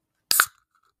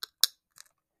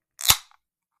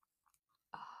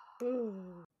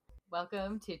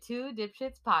Welcome to Two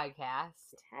Dipshits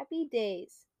Podcast. Happy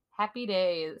days. Happy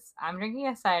days. I'm drinking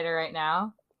a cider right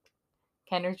now.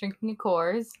 Kendra's drinking a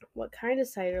Coors. What kind of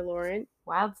cider, Lauren?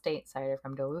 Wild State cider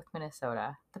from Duluth,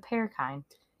 Minnesota. The pear kind.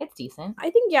 It's decent.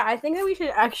 I think that we should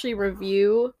actually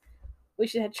review. We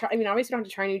should try. I mean, obviously, we don't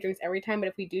have to try new drinks every time, but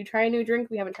if we do try a new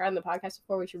drink we haven't tried on the podcast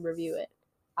before, we should review it.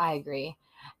 I agree.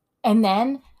 And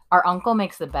then our uncle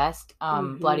makes the best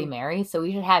Bloody Mary, so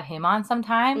we should have him on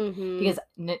sometime because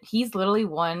he's literally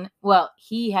won. Well,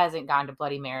 he hasn't gone to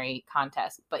Bloody Mary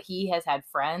contests, but he has had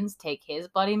friends take his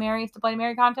Bloody Marys to Bloody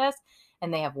Mary contests,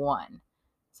 and they have won.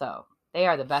 So they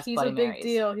are the best Bloody Marys.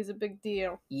 He's a big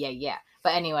deal. Yeah.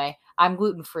 But anyway, I'm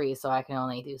gluten-free, so I can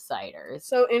only do ciders.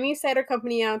 So any cider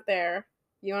company out there,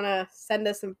 you want to send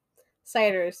us some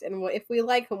ciders, and if we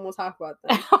like them, we'll talk about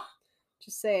them.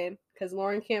 Just saying, because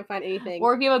Lauren can't find anything.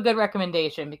 Or give a good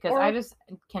recommendation, because I just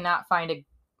cannot find a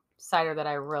cider that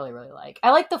I really, really like.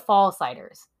 I like the fall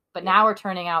ciders, but now we're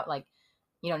turning out, like,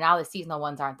 now the seasonal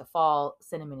ones aren't the fall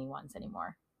cinnamony ones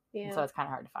anymore. Yeah. And so it's kind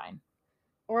of hard to find.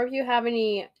 Or if you have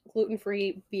any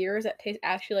gluten-free beers that taste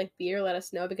actually like beer, let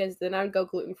us know, because then I would go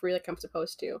gluten-free like I'm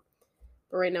supposed to.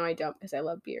 But right now I don't, because I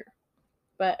love beer.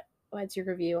 But what's your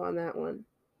review on that one?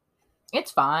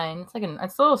 It's fine. It's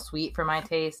it's a little sweet for my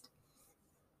taste.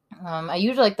 I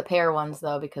usually like the pear ones,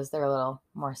 though, because they're a little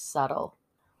more subtle.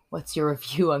 What's your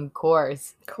review on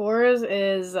Coors? Coors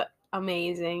is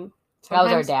amazing. That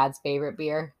was our dad's favorite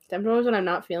beer. Sometimes when I'm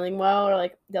not feeling well, or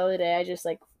like the other day, I just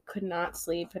could not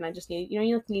sleep, and I just need, you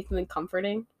need something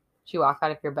comforting. Did you walk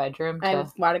out of your bedroom? I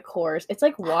have a lot of Coors. It's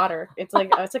like water. It's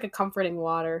like it's like a comforting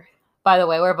water. By the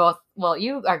way, we're both, well,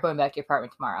 you are going back to your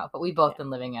apartment tomorrow, but we've both been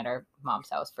living at our mom's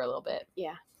house for a little bit.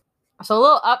 Yeah. So a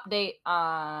little update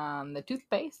on the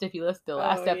toothpaste, if you listened to the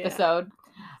last episode.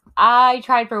 I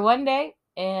tried for one day,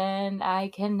 and I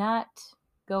cannot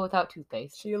go without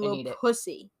toothpaste. So you're a little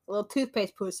pussy. A little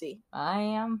toothpaste pussy. I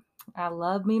am. I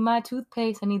love me my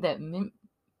toothpaste. I need that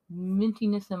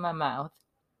mintiness in my mouth.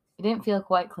 It didn't feel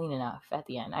quite clean enough at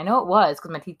the end. I know it was,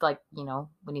 because my teeth,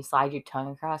 when you slide your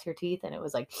tongue across your teeth, and it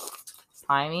was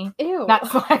slimy. Ew. Not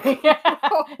slimy.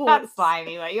 Not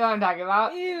slimy, but you know what I'm talking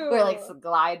about. Ew. Where it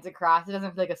glides across. It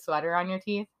doesn't feel like a sweater on your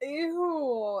teeth.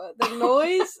 Ew. The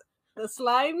noise, the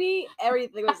slimy,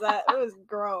 everything was that. It was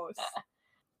gross.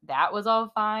 That was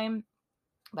all fine.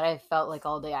 But I felt like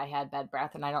all day I had bad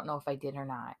breath, and I don't know if I did or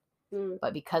not.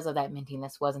 But because of that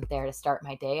mintiness wasn't there to start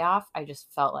my day off, I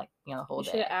just felt like, the whole day.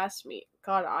 You should have asked me.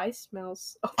 God, I smell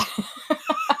so...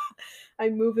 I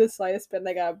moved the slightest bit and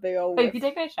I got a big old whiff. Did you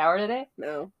take a shower today?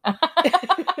 No.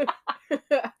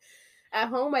 At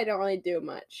home, I don't really do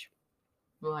much.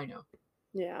 Well, I know.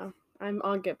 Yeah.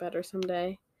 I'll get better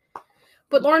someday.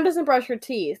 But Lauren doesn't brush her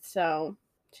teeth, so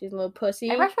she's a little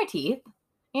pussy. I brush my teeth.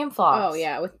 And floss. Oh,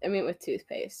 yeah. With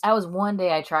toothpaste. That was one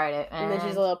day I tried it. And then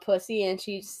she's a little pussy, and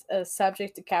she's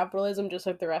subject to capitalism just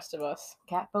like the rest of us.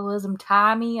 Capitalism,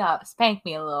 tie me up. Spank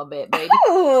me a little bit, baby.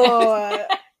 Oh,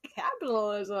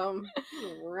 capitalism.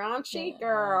 Raunchy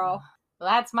girl. Well,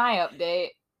 that's my update.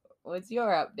 What's your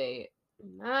update?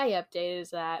 My update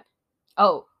is that...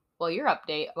 Oh, well, your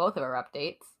update, both of our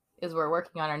updates, is we're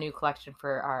working on our new collection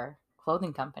for our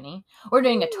clothing company. We're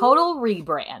doing a total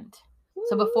rebrand.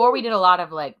 So before we did a lot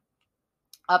of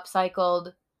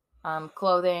upcycled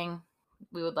clothing.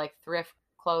 We would thrift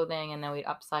clothing, and then we'd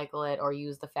upcycle it or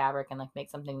use the fabric and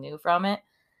make something new from it.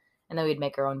 And then we'd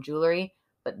make our own jewelry.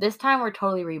 But this time we're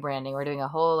totally rebranding. We're doing a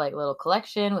whole little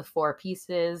collection with 4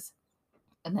 pieces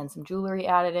and then some jewelry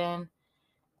added in.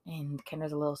 And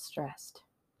Kendra's a little stressed.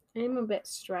 I'm a bit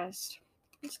stressed.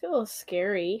 It's a little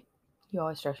scary. You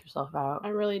always stress yourself out. I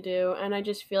really do. And I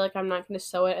just feel like I'm not going to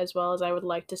sew it as well as I would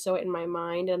like to sew it in my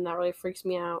mind. And that really freaks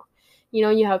me out. You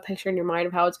have a picture in your mind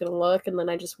of how it's going to look. And then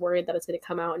I just worried that it's going to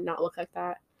come out and not look like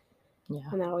that. Yeah.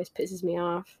 And that always pisses me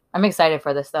off. I'm excited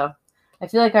for this, though. I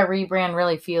feel like our rebrand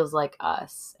really feels like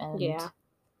us. And yeah.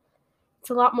 It's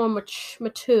a lot more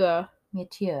mature.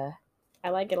 Mature. I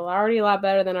like it already a lot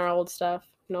better than our old stuff.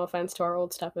 No offense to our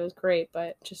old stuff. It was great,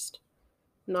 but just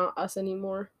not us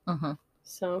anymore. Mm-hmm.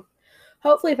 So...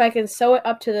 hopefully, if I can sew it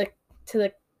up to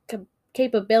the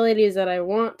capabilities that I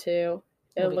want to,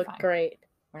 it'll look great.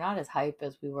 We're not as hype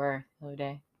as we were the other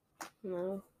day.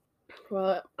 No.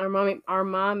 Well, our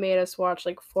mom made us watch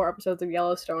 4 episodes of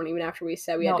Yellowstone even after we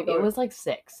said we had to go. It was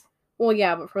 6. Well,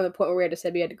 yeah, but from the point where we had to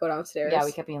say we had to go downstairs. Yeah,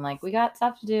 we kept being we got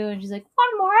stuff to do, and she's like,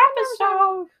 1 more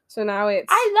episode. So now it's...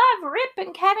 I love Rip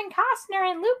and Kevin Costner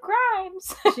and Luke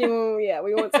Grimes.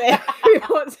 we won't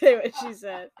say what she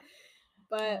said.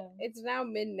 But it's now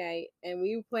midnight, and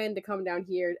we planned to come down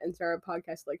here and start a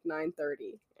podcast like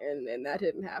 9:30, and that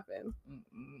didn't happen.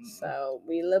 So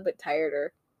we a little bit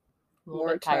tireder,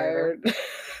 more tired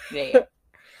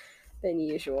than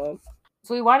usual.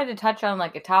 So we wanted to touch on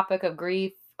like a topic of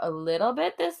grief a little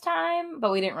bit this time,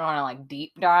 but we didn't really want to like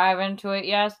deep dive into it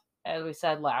yet. As we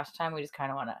said last time, we just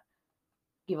kind of want to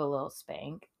give a little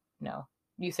spank. No,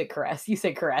 you said caress. You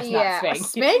said caress, not spank.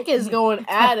 Spank is going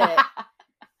at it.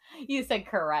 You said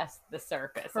caress the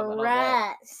surface a little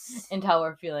Caress. bit until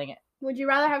we're feeling it. Would you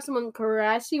rather have someone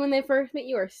caress you when they first meet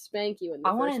you or spank you when they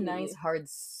I want first a meet nice you? hard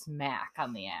smack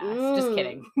on the ass. Just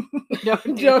kidding.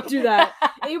 Don't do that.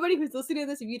 Anybody who's listening to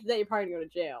this, if you do that, you're probably going to go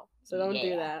to jail. So don't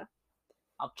do that.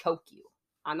 I'll choke you.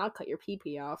 And I'll cut your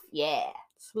pee-pee off. Yeah.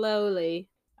 Slowly.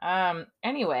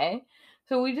 Anyway,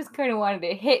 so we just kind of wanted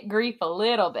to hit grief a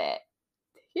little bit.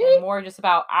 And more just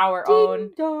about our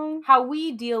own, dong. How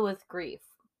we deal with grief.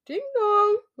 Ding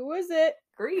dong. Who is it?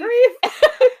 Grief.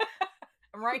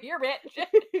 I'm right here,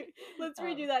 bitch. Let's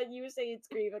redo that. You say it's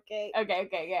grief, okay?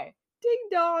 Okay. Ding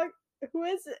dong. Who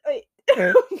is it? Wait.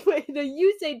 Wait, no,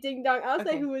 you say ding dong. I'll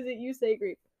say who is it. You say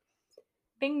grief.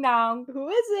 Ding dong. Who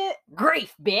is it?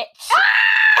 Grief, bitch.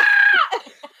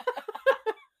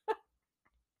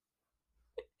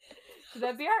 Should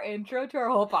that be our intro to our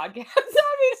whole podcast? That'd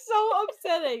be so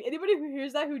upsetting. Anybody who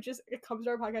hears that, who just comes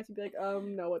to our podcast and be like,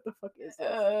 no, what the fuck is this?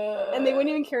 And they wouldn't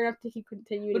even care enough to keep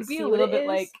continuing. Would it be a little bit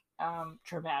like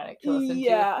traumatic to listen to?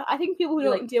 Yeah, I think people who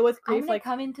don't deal with grief like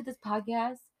come into this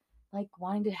podcast like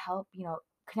wanting to help,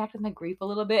 connect with my grief a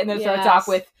little bit, and then it starts off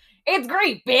with, "It's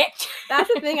grief, bitch." That's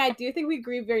the thing. I do think we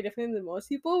grieve very differently than most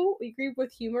people. We grieve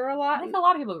with humor a lot. I think a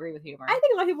lot of people agree with humor. I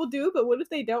think a lot of people do, but what if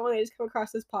they don't when they just come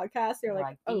across this podcast? They're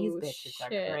like, these bitches are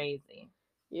crazy.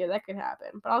 Yeah, that could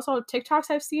happen. But also, TikToks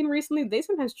I've seen recently, they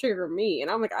sometimes trigger me. And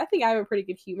I'm like, I think I have a pretty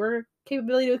good humor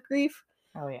capability with grief.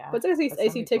 Oh, yeah. But sometimes I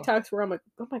see TikToks where I'm like,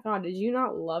 oh my god, did you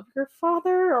not love your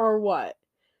father or what?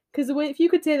 Because if you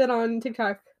could say that on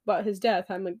TikTok about his death,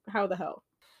 I'm like, how the hell?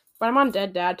 But I'm on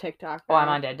Dead Dad TikTok. Oh, I'm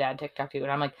on Dead Dad TikTok too.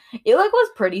 And I'm like, it was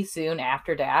pretty soon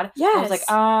after Dad. Yes. I was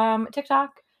like,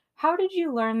 TikTok, how did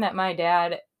you learn that my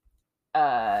dad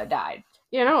died?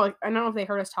 Yeah, no, I don't know if they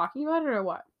heard us talking about it or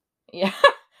what. Yeah.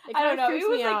 I don't know. It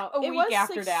was like a week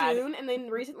after Dad. Soon, and then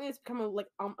recently it's become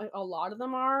a lot of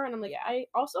them are, and I'm like, I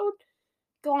also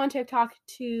go on TikTok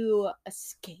to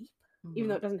escape, even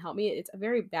though it doesn't help me. It's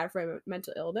very bad for my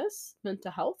mental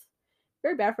health.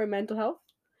 Very bad for my mental health.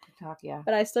 TikTok, yeah.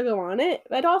 But I still go on it.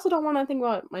 But I also don't want to think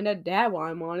about my dad while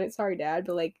I'm on it. Sorry, Dad,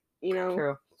 but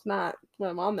True. It's not what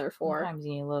I'm on there for. Sometimes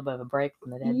you need a little bit of a break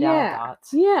from the dead dad thoughts.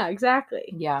 Yeah,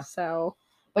 exactly. Yeah. So.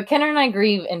 But Kenner and I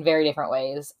grieve in very different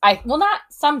ways. Not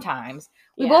sometimes.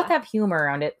 We both have humor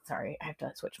around it. Sorry, I have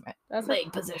to switch my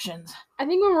leg positions. I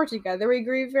think when we're together, we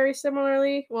grieve very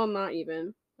similarly. Well, not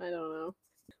even. I don't know.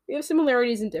 We have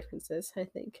similarities and differences, I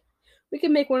think. We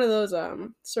can make one of those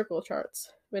circle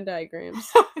charts, Venn diagrams.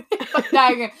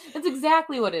 Diagram. That's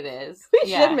exactly what it is. We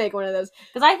should make one of those.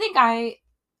 Because I think I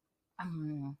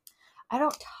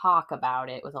don't talk about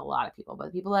it with a lot of people, but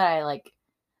the people that I like,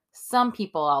 some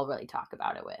people I'll really talk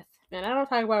about it with. And I don't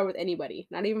talk about it with anybody,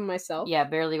 not even myself. Yeah,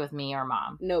 barely with me or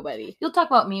Mom. Nobody. You'll talk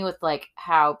about me with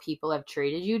how people have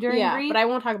treated you during grief. Yeah, but I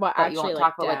won't talk about actually you won't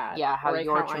talk about Dad, how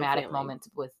your traumatic moments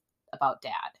about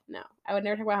Dad. No, I would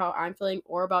never talk about how I'm feeling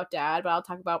or about Dad, but I'll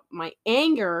talk about my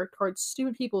anger towards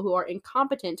stupid people who are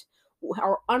incompetent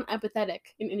or unempathetic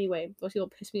in any way. Those people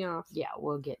piss me off. Yeah,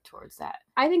 we'll get towards that.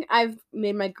 I think I've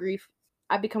made my grief.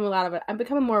 I'm becoming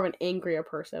more of an angrier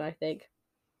person. I think.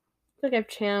 I feel like I've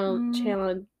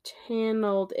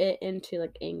channeled it into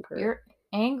anger. You're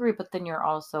angry, but then you're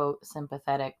also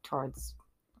sympathetic towards,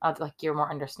 you're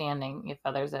more understanding if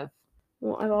others have.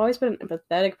 Well, I've always been an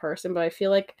empathetic person, but I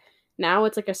feel like now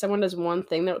it's if someone does one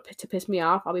thing to piss me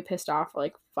off, I'll be pissed off for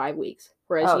 5 weeks.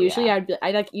 Whereas usually I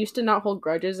used to not hold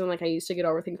grudges, and I used to get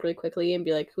over things really quickly and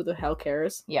be like, who the hell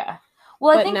cares? Yeah.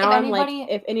 Well, I think now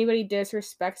if anybody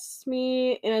disrespects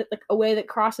me in a way that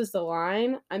crosses the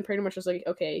line, I'm pretty much just like,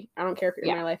 okay, I don't care if you're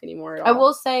in my life anymore at all. I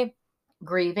will say,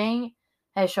 grieving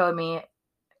has showed me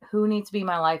who needs to be in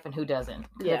my life and who doesn't.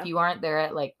 If you aren't there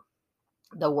at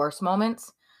the worst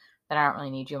moments, then I don't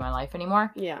really need you in my life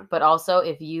anymore. Yeah. But also,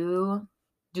 if you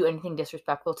do anything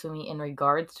disrespectful to me in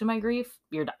regards to my grief,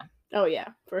 you're done. Oh yeah,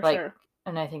 for sure.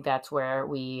 And I think that's where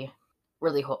we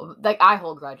really hold, I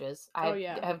hold grudges.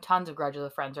 I have tons of grudges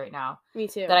with friends right now. Me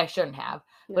too. That I shouldn't have.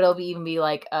 Yeah. But it'll even be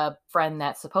a friend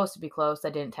that's supposed to be close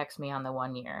that didn't text me on the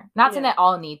 1 year. Not saying that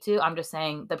all need to. I'm just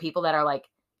saying the people that are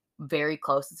very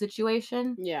close to the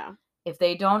situation. Yeah. If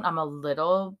they don't, I'm a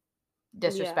little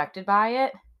disrespected by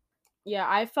it. Yeah,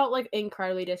 I felt like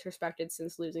incredibly disrespected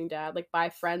since losing dad, like by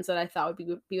friends that I thought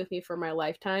would be with me for my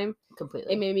lifetime. It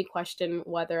Completely. made me question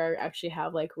whether I actually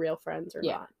have like real friends or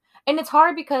Yeah. not. And it's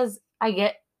hard because I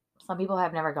get some people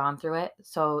have never gone through it,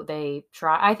 so they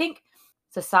try. I think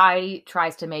society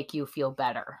tries to make you feel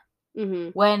better. Mm-hmm.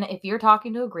 When if you're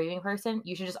talking to a grieving person,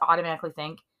 you should just automatically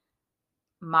think,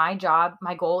 my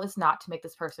goal is not to make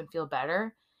this person feel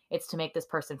better. It's to make this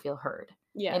person feel heard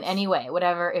in Yes. any way,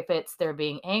 whatever. If it's they're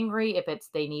being angry, if it's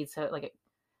they need to like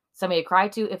somebody to cry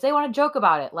to, if they want to joke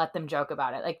about it, let them joke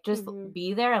about it. Like just Mhm.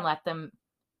 be there and let them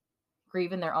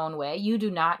grieve in their own way. You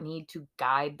do not need to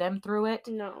guide them through it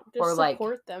No, or just like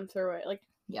support them through it. Like,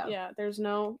 yeah. yeah, there's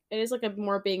no. It is like a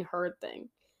more being heard thing.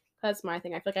 That's my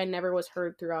thing. I feel like I never was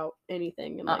heard throughout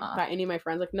anything, and like by any of my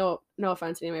friends. Like, no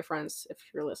offense to any of my friends if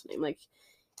you're listening. Like,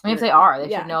 I mean, if they are, they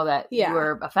yeah, should know that you yeah.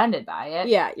 were offended by it.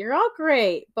 Yeah, you're all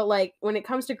great, but like when it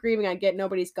comes to grieving, I get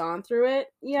nobody's gone through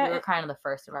it. Yeah, We were kind of the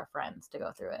first of our friends to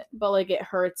go through it. but like it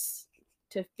hurts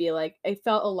to be like it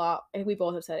felt a lot. And we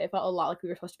both have said it felt a lot like we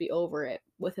were supposed to be over it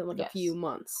within like a Yes. few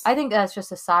months. I think that's just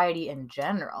society in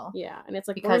general. Yeah, and it's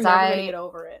like because we're never gonna get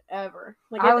over it ever.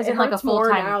 Like I it, was it in like a hurts more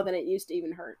full-time now than it used to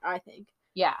even hurt. I think.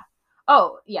 Yeah.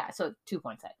 Oh, yeah. So 2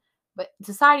 points ahead. But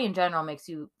society in general makes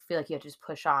you feel like you have to just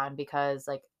push on because,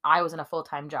 like, I was in a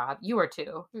full-time job. You were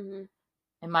too. Mm-hmm.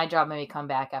 And my job made me come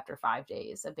back after 5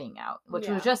 days of being out, which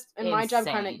was just and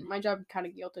insane. my job kind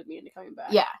of guilted me into coming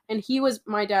back. Yeah. And he was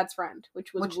my dad's friend,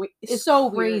 which was is so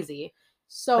crazy. Weird.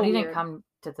 So but he weird. didn't come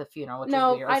to the funeral, which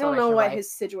no, is weird. I don't know what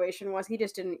his situation was. He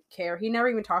just didn't care. He never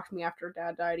even talked to me after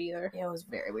dad died either. Yeah, it was a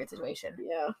very weird situation.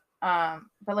 Yeah.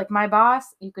 But like my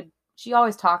boss, she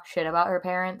always talked shit about her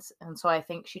parents, and so I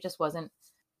think she just wasn't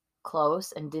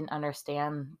close and didn't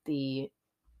understand the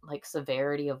like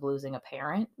severity of losing a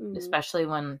parent, especially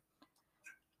when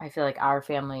I feel like our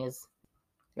family is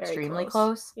very extremely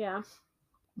close. Yeah.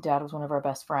 Dad was one of our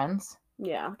best friends.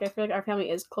 Yeah, like I feel like our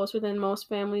family is closer than most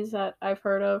families that I've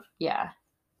heard of. Yeah.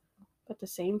 But at the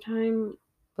same time,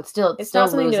 but still, it's still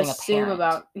not something losing to a assume parent.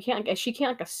 about. She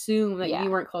can't like assume that you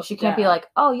weren't close. She to can't dad. be like,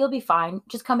 oh, you'll be fine.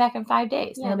 Just come back in 5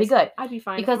 days and you'll be good. I'd be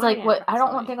fine because like what I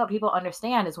don't think what people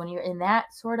understand is when you're in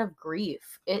that sort of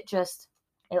grief, it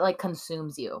like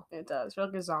consumes you. It does. You're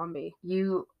like a zombie.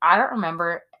 I don't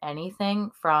remember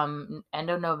anything from end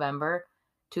of November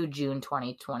to June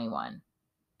 2021.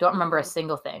 Don't remember a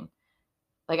single thing.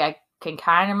 Like I can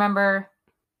kind of remember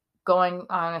going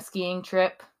on a skiing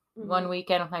trip one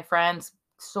weekend with my friends,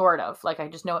 sort of. Like I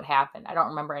just know it happened. I don't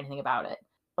remember anything about it.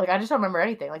 Like I just don't remember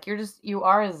anything. Like you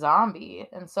are a zombie.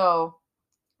 And so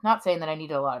not saying that I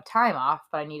needed a lot of time off,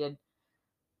 but I needed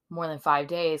more than 5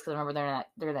 days because I remember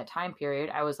during that time period,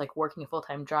 I was like working a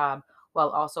full-time job while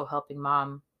also helping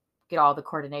mom get all the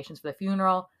coordinations for the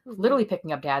funeral, literally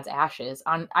picking up dad's ashes.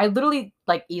 I literally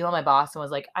like emailed my boss and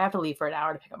was like, I have to leave for an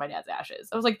hour to pick up my dad's ashes.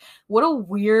 I was like, what a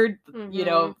weird,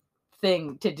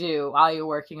 thing to do while you're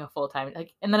working a full-time,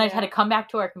 like, and then I just had to come back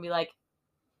to work and be like,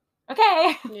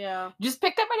 okay, just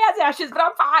picked up my dad's ashes, but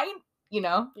I'm fine.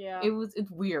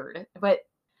 It's weird, and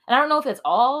I don't know if it's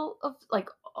all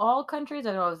countries. I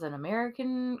don't know if it's an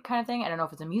American kind of thing. I don't know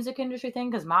if it's a music industry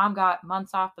thing because mom got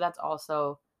months off, but that's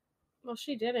also. Well,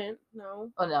 she didn't.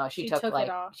 No. Oh no, she took it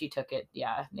off. She took it.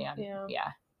 Yeah.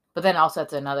 But then also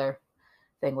that's another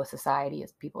thing with society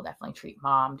is people definitely treat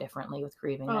mom differently with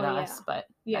grieving than us. But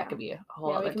that could be a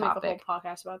whole other topic. We can make a whole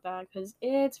podcast about that because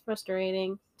it's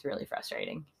frustrating. It's really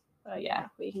frustrating.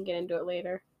 We can get into it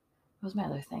later. What was my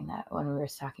other thing that when we were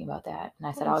talking about that? And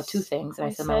I said, two things. And I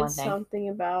said my one thing. Something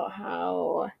about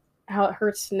how it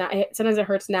hurts now. Sometimes it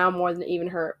hurts now more than it even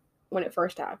hurt when it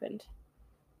first happened.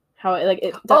 How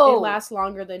it lasts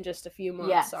longer than just a few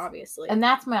months, obviously. And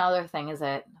that's my other thing is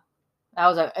that I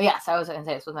was going to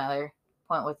say this was my other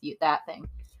point with you. That thing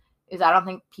is I don't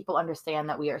think people understand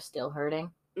that we are still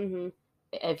hurting. Mm-hmm.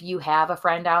 If you have a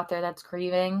friend out there that's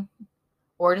grieving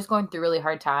or just going through a really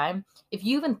hard time, if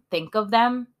you even think of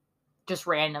them just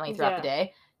randomly throughout the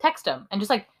day, text them and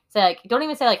just like say like, don't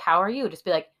even say like, how are you? Just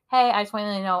be like, hey, I just want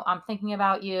you to know I'm thinking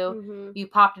about you. Mm-hmm. You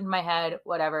popped into my head,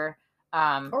 whatever.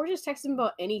 Or just text them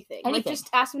about anything. Like just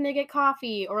ask them to get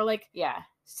coffee or like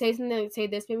say something, say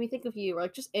this made me think of you or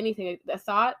like just anything. The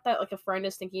thought that like a friend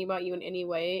is thinking about you in any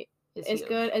way is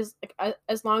good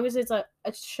as long as it's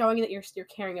showing that you're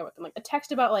caring about them. Like a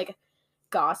text about like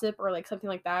gossip or like something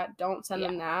like that, don't send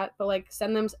them that. But like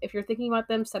send them, if you're thinking about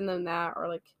them, send them that. Or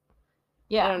like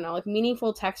I don't know, like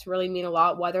meaningful texts really mean a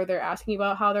lot, whether they're asking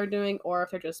about how they're doing or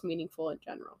if they're just meaningful in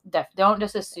general. Don't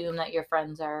just assume that your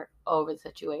friends are over the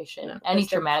situation. Any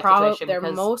traumatic situation. They're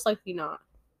most likely not.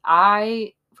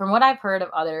 I from what I've heard of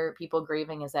other people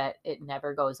grieving is that it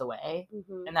never goes away.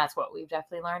 Mm-hmm. And that's what we've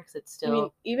definitely learned because it's still. I mean,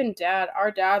 even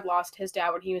our dad lost his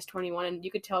dad when he was 21, and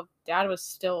you could tell dad was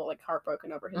still like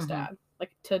heartbroken over his dad.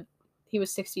 Like he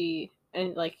was 60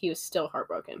 and like he was still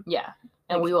heartbroken. Yeah.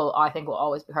 And like, I think we'll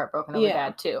always be heartbroken over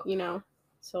dad too. You know,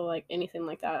 so like anything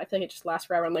like that, I feel like it just lasts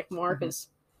forever. And like Mark is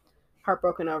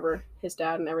heartbroken over his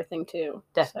dad and everything too.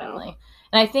 Definitely. So.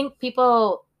 And I think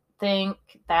people think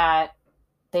that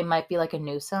they might be like a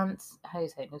nuisance. How do you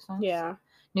say nuisance? Yeah.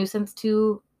 Nuisance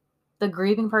to the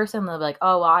grieving person. They'll be like,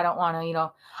 oh, well, I don't want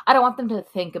to, I don't want them to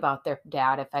think about their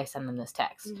dad if I send them this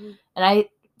text. And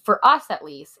for us at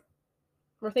least,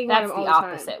 we're thinking that's about him the all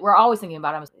opposite. The time. We're always thinking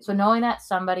about him. So knowing that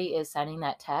somebody is sending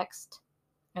that text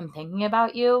and thinking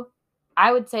about you,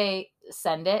 I would say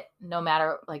send it no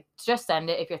matter, like, just send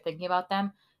it if you're thinking about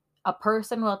them. A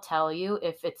person will tell you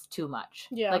if it's too much.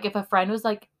 Yeah. Like if a friend was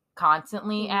like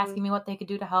constantly asking me what they could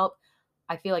do to help,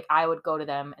 I feel like I would go to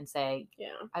them and say,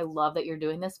 I love that you're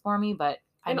doing this for me, but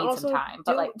I need some time.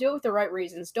 But do it with the right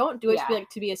reasons. Don't do it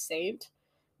to be a saint.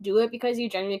 Do it because you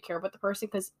genuinely care about the person,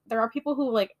 because there are people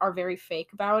who like are very fake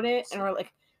about it and are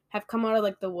like have come out of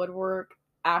like the woodwork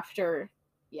after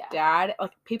dad.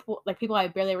 Like people I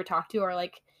barely ever talk to are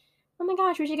like, oh my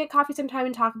gosh, we should get coffee sometime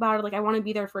and talk about it. Like, I want to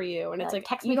be there for you. And it's like,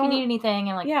 text me if you need anything.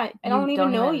 And like, I don't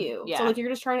even know you. Yeah. So like, you're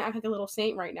just trying to act like a little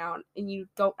saint right now, and you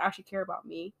don't actually care about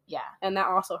me. Yeah. And that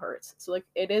also hurts. So like,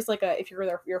 it is like if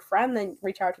you're your friend, then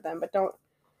reach out to them, but don't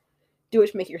do it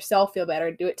to make yourself feel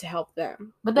better. Do it to help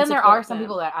them. But then there are some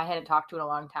people that I hadn't talked to in a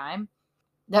long time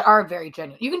that are very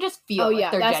genuine. You can just feel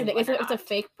if they're that's genuine. It's a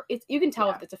fake. You can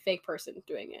tell if it's a fake person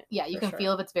doing it. Yeah, you can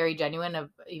feel if it's very genuine. Of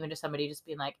even just somebody just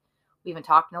being like, we haven't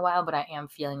talked in a while, but I am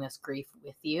feeling this grief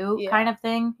with you, kind of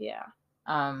thing. Yeah.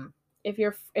 If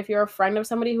you're a friend of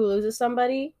somebody who loses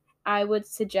somebody, I would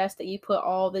suggest that you put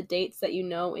all the dates that you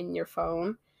know in your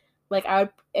phone. Like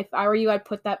if I were you, I'd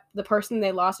put the person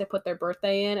they lost, I'd put their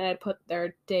birthday in, and I'd put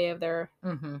their day of their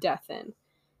death in.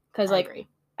 Because like,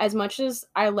 as much as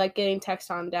I like getting text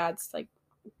on dad's like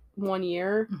 1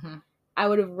 year, I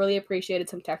would have really appreciated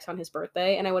some text on his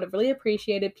birthday, and I would have really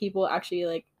appreciated people actually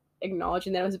like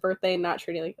acknowledging that it was his birthday and not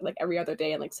treating like every other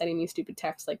day and like sending me stupid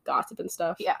texts like gossip and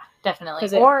stuff. Yeah,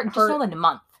 definitely. Or just know the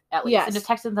month at least. Yes. And just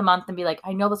text it the month and be like,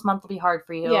 I know this month will be hard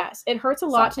for you. Yes. It hurts a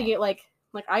lot to get like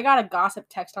I got a gossip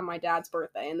text on my dad's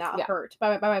birthday, and that hurt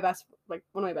by my best, like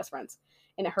one of my best friends,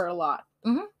 and it hurt a lot.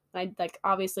 I like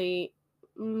obviously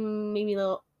made me a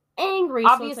little angry.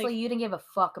 Obviously, so like, you didn't give a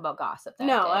fuck about gossip that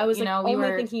day. I was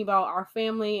only thinking about our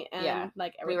family and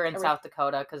like we were in South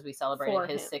Dakota because we celebrated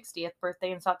his 60th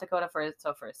birthday in South Dakota for his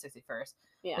 61st.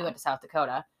 Yeah, we went to South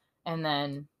Dakota, and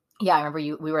then I remember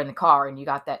we were in the car and you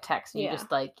got that text. And you just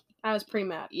like I was pretty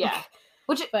mad. Yeah,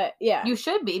 but you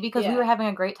should be, because we were having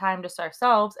a great time just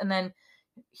ourselves, and then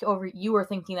you were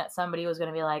thinking that somebody was going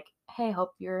to be like, hey,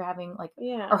 hope you're having like,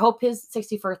 or hope his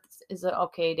 61st is an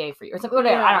okay day for you or something.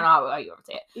 Whatever. I don't know how you would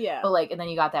say it. Yeah. But like, and then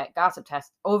you got that gossip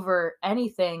test over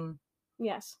anything.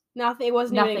 Yes. Nothing. It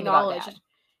wasn't even acknowledged.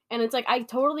 And it's like, I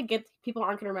totally get people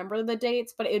aren't going to remember the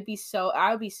dates, but I would be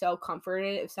so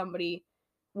comforted if somebody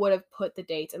would have put the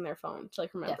dates in their phone to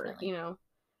like remember, Definitely.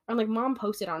 Or like mom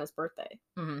posted on his birthday.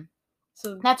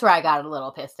 So that's where I got a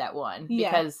little pissed at one,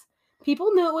 because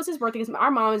people knew it was his birthday, because our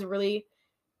mom is really,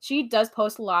 she does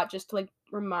post a lot just to like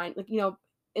remind, like,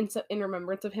 in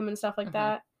remembrance of him and stuff like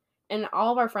that. And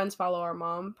all of our friends follow our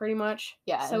mom pretty much.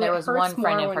 Yeah. So and there was one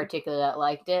friend in particular that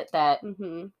liked it, that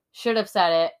should have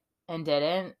said it and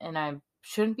didn't. And I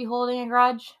shouldn't be holding a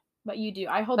grudge. But you do.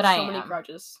 I hold so many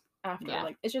grudges after.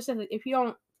 Like, it's just if you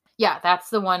don't. Yeah, that's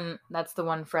the one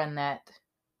friend that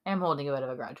I'm holding a bit of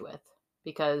a grudge with,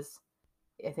 because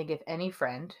I think if any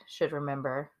friend should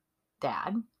remember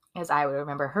dad as I would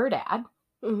remember her dad,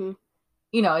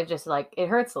 it just like, it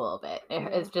hurts a little bit.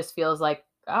 It just feels like,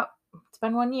 oh, it's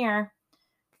been 1 year.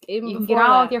 Even you can get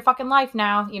on with your fucking life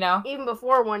now, Even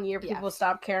before 1 year, people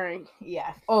stop caring.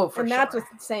 Yeah. Oh, for sure. And that's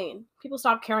what's insane. People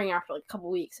stop caring after like a couple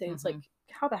weeks, and it's like,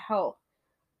 how the hell?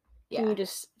 Can you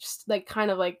just like kind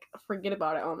of like forget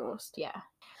about it almost? Yeah.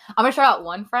 I'm gonna shout out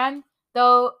one friend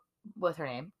though, with her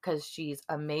name, because she's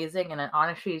amazing, and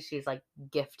honestly, she's like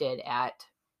gifted at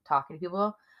talking to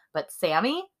people. But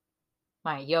Sammy,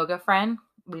 my yoga friend,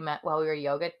 we met while we were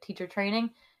yoga teacher training.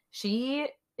 She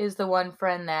is the one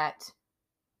friend that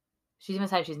she's even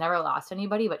said she's never lost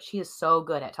anybody, but she is so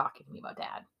good at talking to me about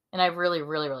dad, and I really,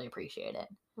 really, really appreciate it.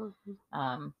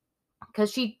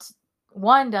 Because she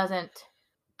doesn't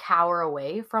cower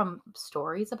away from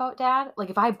stories about dad. Like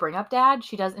if I bring up dad,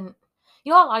 she doesn't. A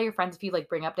lot of your friends, if you like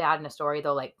bring up dad in a story,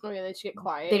 they'll like, they just get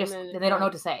quiet. They just they don't know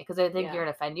what to say because they think you're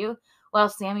gonna offend you. Well,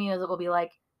 Sammy will be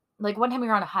like, like one time we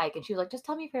were on a hike and she was like, just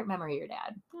tell me your favorite memory of your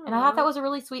dad. And I thought Aw, that was a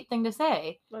really sweet thing to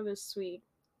say. that is sweet.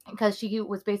 Because she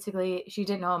was basically, she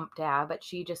didn't know dad, but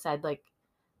she just said like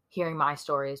hearing my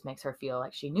stories makes her feel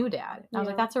like she knew dad. And I was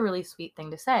like, Yeah. that's a really sweet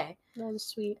thing to say. That is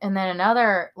sweet. And then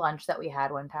another lunch that we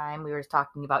had one time, we were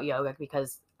talking about yoga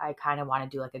because I kind of want to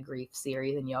do like a grief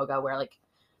series in yoga where like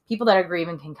people that are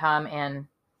grieving can come and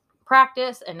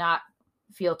practice and not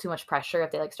feel too much pressure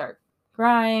if they like start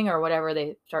crying or whatever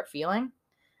they start feeling.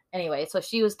 Anyway, so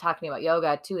she was talking about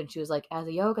yoga too, and she was like, as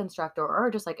a yoga instructor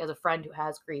or just like as a friend who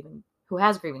has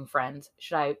grieving friends,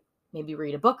 should I maybe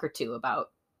read a book or two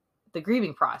about the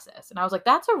grieving process? And I was like,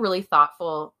 that's a really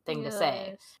thoughtful thing to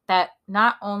say. Yes. That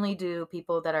not only do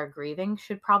people that are grieving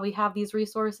should probably have these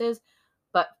resources,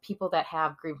 but people that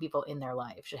have grieving people in their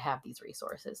life should have these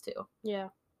resources too. Yeah.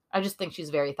 I just think she's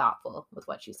very thoughtful with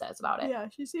what she says about it. Yeah,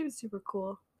 she seems super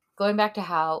cool. Going back to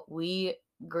how we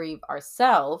grieve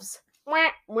ourselves,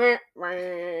 I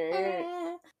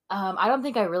don't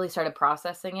think I really started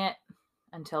processing it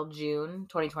until June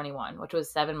 2021, which was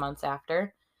 7 months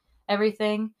after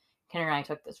everything. Kendra and I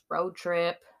took this road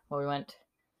trip where we went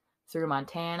through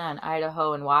Montana and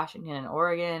Idaho and Washington and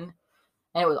Oregon,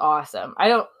 and it was awesome. I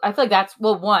feel like that's,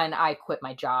 well, one, I quit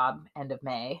my job end of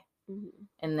May,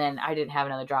 and then I didn't have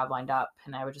another job lined up,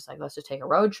 and I was just like, let's just take a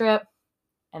road trip,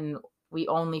 and we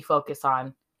only focus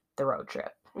on the road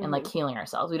trip and like healing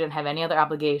ourselves. We didn't have any other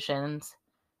obligations,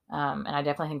 and I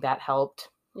definitely think that helped.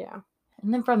 Yeah.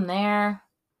 And then from there,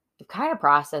 I've kind of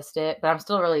processed it, but I'm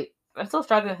still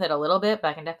struggling with it a little bit, but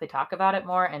I can definitely talk about it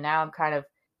more. And now I'm kind of,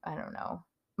 I don't know.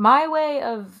 My way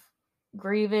of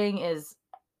grieving is,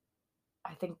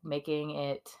 I think, making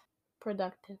it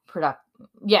Productive.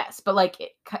 Yes, but like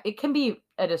it can be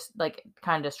just like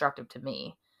kind of destructive to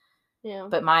me. Yeah.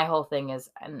 But my whole thing is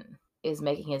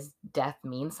making his death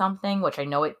mean something, which I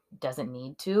know it doesn't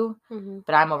need to.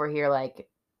 But I'm over here like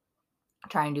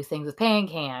trying to do things with Pan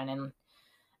Can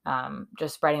and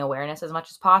just spreading awareness as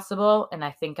much as possible. And I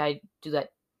think I do that.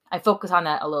 I focus on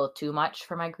that a little too much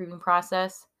for my grieving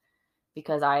process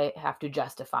because I have to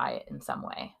justify it in some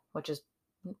way, which is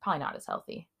probably not as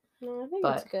healthy. No, I think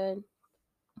it's good.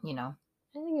 You know,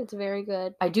 I think it's very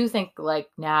good. I do think like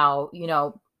now, you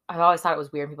know, I've always thought it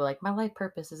was weird. People are like, my life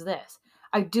purpose is this.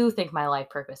 I do think my life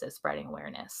purpose is spreading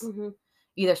awareness.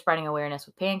 Either spreading awareness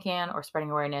with Pan Can or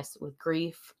spreading awareness with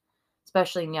grief,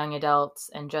 especially in young adults,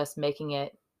 and just making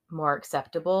it more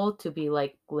acceptable to be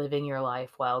like living your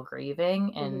life while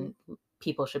grieving, and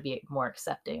people should be more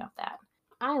accepting of that.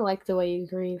 I like the way you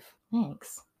grieve.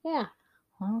 Thanks. Yeah.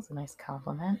 Well, that was a nice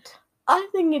compliment. I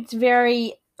think it's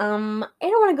very, I don't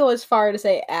want to go as far to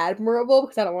say admirable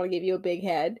because I don't want to give you a big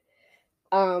head.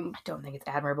 I don't think it's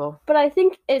admirable. But I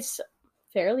think it's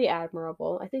fairly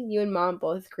admirable. I think you and Mom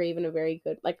both grieve in a very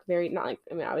good, like very, not like,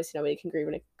 I mean, obviously nobody can grieve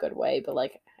in a good way, but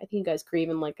like, I think you guys grieve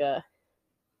in like a...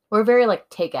 We're very like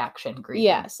take action grieving.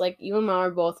 Yes, like you and Mom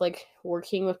are both like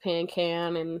working with Pan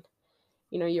Can, and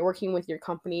you know, you're working with your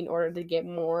company in order to get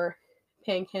more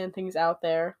Pan Can things out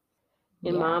there.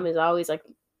 And Mom is always like,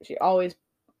 she always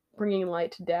bringing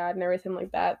light to Dad and everything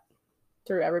like that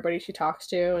through everybody she talks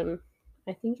to, and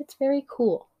I think it's very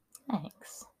cool.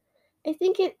 Thanks. I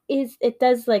think it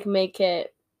does like make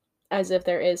it as if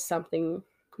there is something,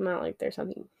 not like there's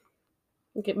something,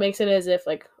 like it makes it as if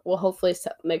like, well, hopefully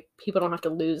like people don't have to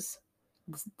lose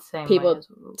same people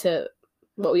to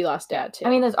what we lost Dad to. I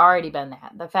mean, there's already been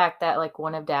that. The fact that like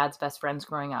one of Dad's best friends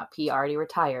growing up, he already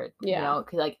retired. Yeah. You know,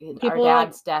 'cause, like People our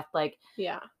dad's death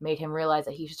made him realize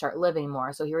that he should start living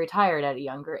more. So he retired at a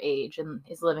younger age and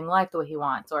is living life the way he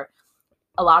wants. Or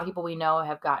a lot of people we know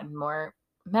have gotten more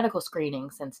medical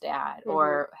screenings since Dad,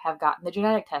 or have gotten the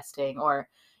genetic testing, or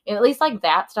at least like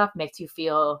that stuff makes you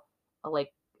feel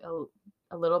like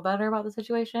a little better about the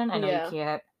situation. I know you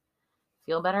can't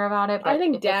feel better about it, but I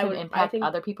think if Dad it would can impact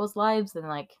other people's lives, then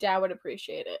like Dad would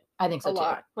appreciate it. I think so a too.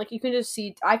 lot. Like you can just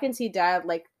see, I can see Dad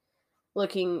like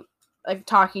looking, like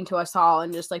talking to us all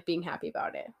and just like being happy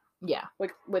about it. Yeah,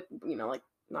 like with you know, like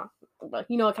not, like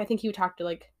you know, like I think he would talk to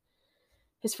like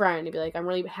his friend and be like, I'm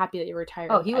really happy that you're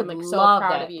retired. Oh, he would I'm like love so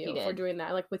proud that of you he for did. doing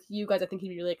that. Like with you guys, I think he'd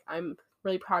be like, I'm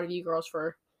really proud of you girls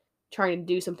for trying to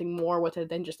do something more with it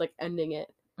than just like ending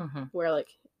it where like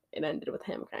it ended with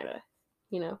him, kind of,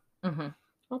 you know.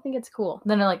 I think it's cool.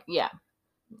 Then like yeah,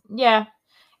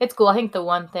 it's cool. I think the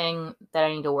one thing that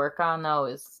I need to work on though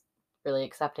is really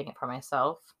accepting it for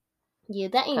myself. Yeah,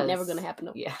 that ain't never gonna happen.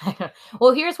 Yeah.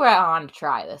 Well, here's where I want to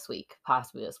try this week,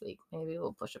 possibly this week. Maybe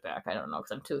we'll push it back. I don't know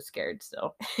because I'm too scared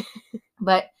still.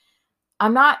 But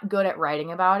I'm not good at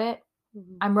writing about it.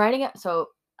 I'm writing it, so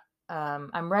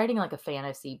I'm writing like a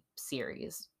fantasy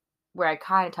series where I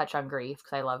kind of touch on grief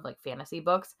because I love like fantasy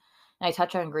books. And I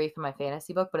touch on grief in my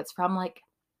fantasy book, but it's from like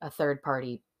a third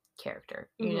party character,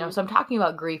 you know? Mhm. So I'm talking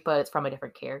about grief, but it's from a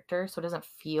different character. So it doesn't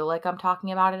feel like I'm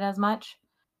talking about it as much.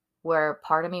 Where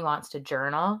part of me wants to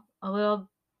journal a little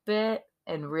bit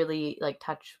and really like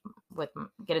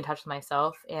get in touch with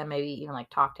myself and maybe even like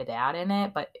talk to dad in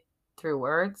it, but through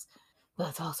words. But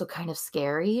it's also kind of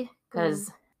scary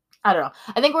because I don't know.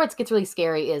 I think where it gets really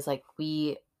scary is like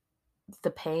the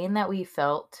pain that we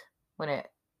felt when it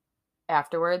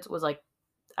afterwards was like,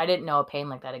 I didn't know a pain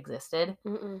like that existed.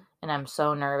 Mm-mm. And I'm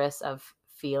so nervous of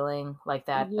feeling like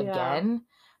that Yeah. again.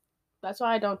 That's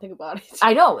why I don't think about it.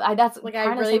 I know. That's like I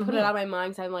kind of really same put with it me. out of my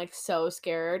mind because I'm like so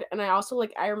scared. And I also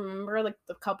like I remember like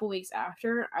the couple weeks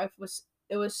after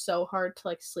it was so hard to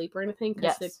like sleep or anything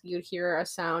because like Yes. you'd hear a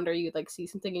sound or you'd like see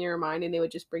something in your mind and they would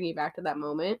just bring you back to that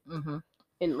moment.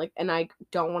 And I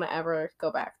don't want to ever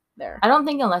go back there. I don't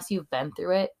think unless you've been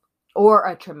through it or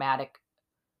a traumatic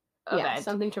event,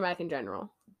 something traumatic in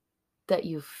general, that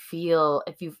you feel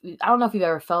I don't know if you've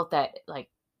ever felt that like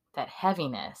that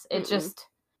heaviness. It's just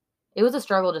it was a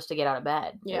struggle just to get out of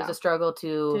bed. It was a struggle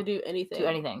to do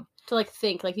anything. To like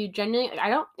think, like you genuinely, like, I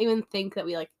don't even think that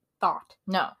we like thought.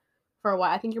 No. For a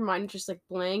while, I think your mind is just like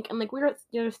blank, and like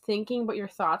you're thinking, but your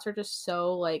thoughts are just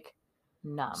so like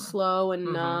numb, slow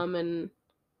and numb, and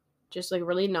just like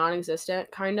really non-existent,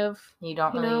 kind of. You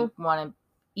don't really want to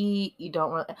eat. You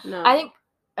don't really. No. I think,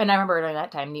 and I remember during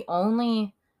that time, the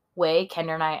only way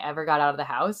Kendra and I ever got out of the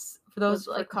house for those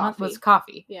months was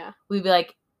coffee. Yeah. We'd be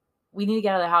like, we need to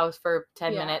get out of the house for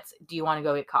 10 minutes. Do you want to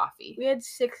go get coffee? We had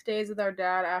 6 days with our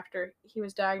dad after he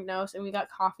was diagnosed, and we got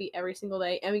coffee every single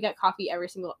day. And we got coffee every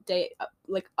single day,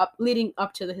 leading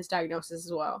up to his diagnosis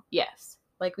as well. Yes.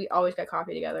 Like, we always got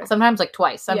coffee together. Sometimes, like,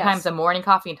 twice. Sometimes a morning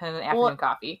coffee and an afternoon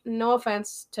coffee. No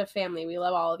offense to family. We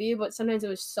love all of you. But sometimes it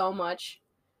was so much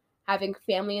having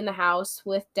family in the house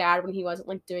with dad when he wasn't,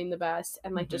 like, doing the best.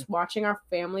 And, like, just watching our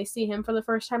family see him for the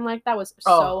first time like that was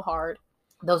so hard.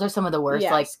 Those are some of the worst,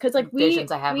 because like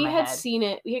visions I have in my head. Seen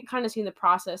it. We had kind of seen the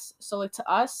process. So like to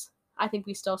us, I think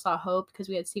we still saw hope because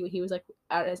we had seen when he was like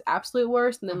at his absolute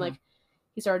worst, and then like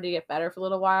he started to get better for a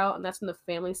little while, and that's when the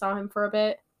family saw him for a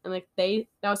bit, and like that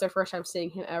was their first time seeing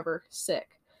him ever sick.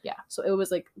 Yeah. So it was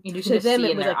like to them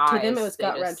it was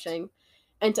gut wrenching,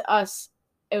 and to us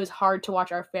it was hard to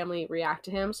watch our family react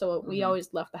to him. So we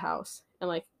always left the house and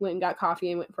like went and got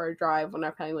coffee and went for a drive when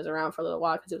our family was around for a little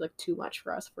while because it was like too much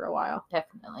for us for a while.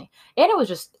 Definitely. And it was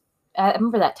just, I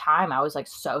remember that time I was like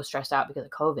so stressed out because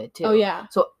of COVID too. Oh yeah.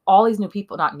 So all these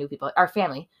not new people, our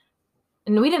family,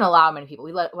 and we didn't allow many people.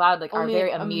 We allowed like only our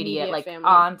very immediate like family.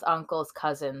 Aunts, uncles,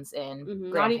 cousins, and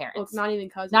grandparents. Not even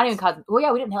cousins. Not even cousins. Well,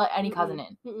 yeah, we didn't let any cousin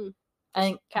in. I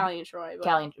think Callie and Troy.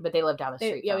 But they live down the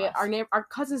street from us. Our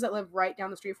cousins that live right down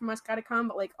the street from us got to come,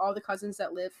 but like all the cousins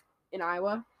that live in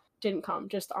Iowa didn't come,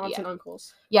 just aunts and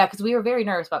uncles. Yeah, because we were very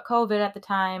nervous about COVID at the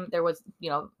time. There was,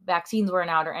 vaccines weren't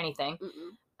out or anything.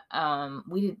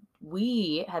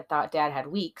 We had thought Dad had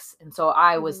weeks, and so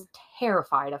I was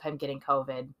terrified of him getting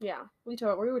COVID. Yeah, we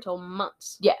were told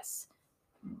months. Yes.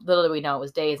 Little did we know it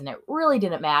was days, and it really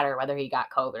didn't matter whether he got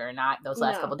COVID or not those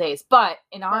last couple of days. But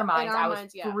in our minds, I was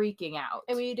freaking out.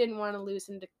 And we didn't want to lose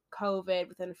him to COVID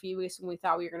within a few weeks when we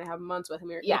thought we were going to have months with him.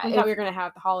 We thought we were going to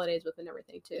have the holidays with him and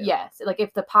everything, too. Yes. Like,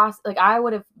 if I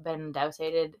would have been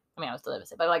devastated. I mean, I was still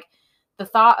devastated, but, like, the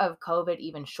thought of COVID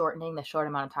even shortening the short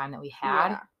amount of time that we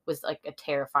had was, like, a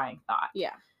terrifying thought.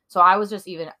 Yeah. So I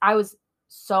was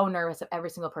so nervous of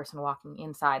every single person walking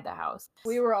inside the house.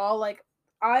 We were all, like,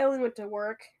 I only went to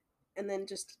work and then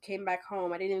just came back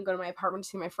home. I didn't even go to my apartment to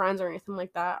see my friends or anything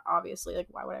like that, obviously. Like,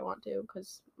 why would I want to?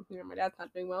 Because, my dad's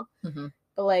not doing well.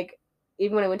 But, like,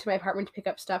 even when I went to my apartment to pick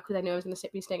up stuff because I knew I was going to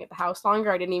be staying at the house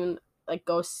longer, I didn't even, like,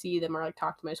 go see them or, like,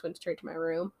 talk to them. I just went straight to my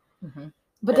room.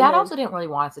 But Dad also didn't really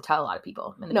want us to tell a lot of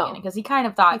people in the beginning because he kind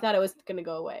of thought... He thought it was going to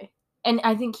go away. And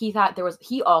I think he thought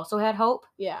he also had hope.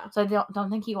 Yeah. So I don't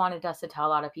think he wanted us to tell a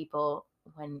lot of people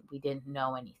when we didn't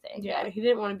know anything. Yeah, he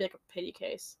didn't want to be like a pity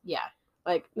case. Yeah.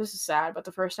 Like, this is sad, but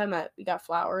the first time that we got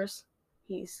flowers,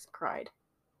 he's cried.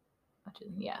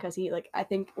 Yeah. Because he, like, I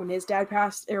think when his dad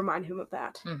passed, it reminded him of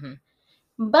that.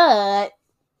 But,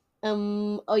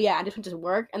 I just went to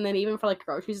work, and then even for, like,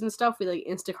 groceries and stuff, we, like,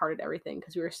 Instacarted everything,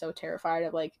 because we were so terrified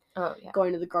of, like,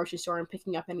 going to the grocery store and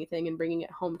picking up anything and bringing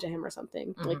it home to him or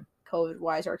something, like,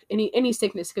 COVID-wise, or any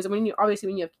sickness, because when you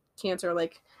have cancer,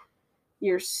 like,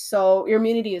 your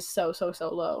immunity is so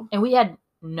low. And we had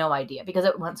no idea because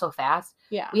it went so fast.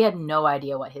 Yeah. We had no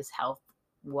idea what his health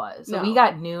was. So we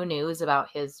got new news about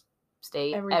his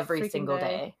state every single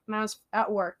day. And I was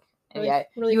at work.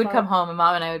 Really you would come home and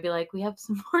Mom and I would be like, we have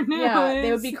some more news. Yeah,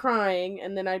 they would be crying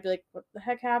and then I'd be like, what the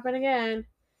heck happened again?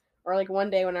 Or like one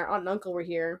day when our aunt and uncle were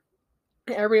here,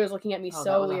 and everybody was looking at me Oh, that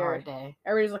so was a weird. hard day.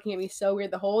 Everybody was looking at me so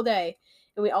weird the whole day.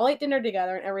 And we all ate dinner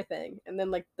together and everything. And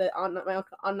then like my aunt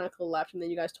and uncle left, and then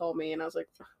you guys told me, and I was like,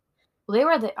 Well,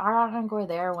 our aunt and uncle were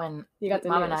there when you got the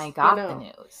Mom news. and I got the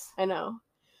news. I know.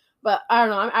 But I don't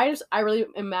know. I really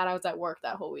am mad I was at work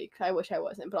that whole week. I wish I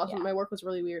wasn't. But also my work was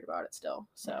really weird about it still.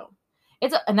 So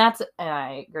and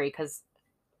I agree, because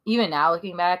even now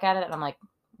looking back at it, I'm like,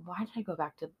 why did I go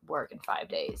back to work in 5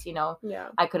 days? You know,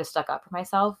 I could have stuck up for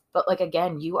myself. But like,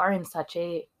 again, you are in such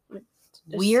a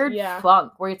weird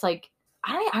funk where it's like,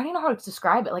 I don't even know how to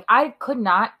describe it. Like, I could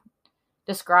not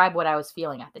describe what I was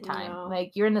feeling at the time. No.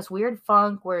 Like, you're in this weird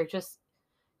funk where it just,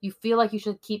 you feel like you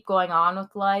should keep going on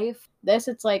with life.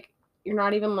 It's like, you're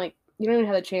not even like, you don't even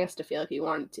have a chance to feel like you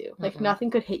wanted to. Like, nothing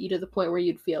could hit you to the point where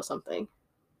you'd feel something.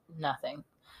 Nothing.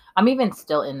 I'm even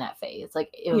still in that phase.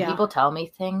 Like, when people tell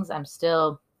me things, I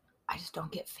just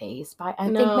don't get fazed by it. I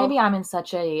think maybe I'm in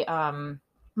such a,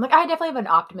 like, I definitely have an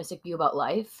optimistic view about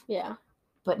life. Yeah.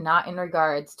 But not in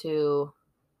regards to,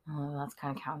 that's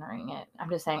kind of countering it. I'm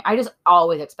just saying, I just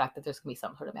always expect that there's going to be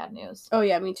some sort of bad news. Oh,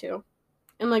 yeah, me too.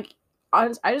 And, like, I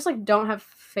just like, don't have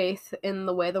faith in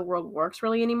the way the world works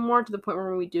really anymore, to the point where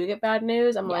when we do get bad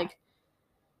news, I'm like,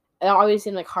 it always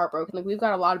seems like heartbroken. Like, we've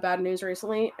got a lot of bad news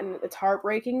recently, and it's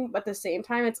heartbreaking, but at the same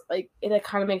time, it's like, it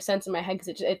kind of makes sense in my head,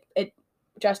 because it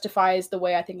justifies the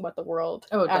way I think about the world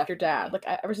after Dad. Like,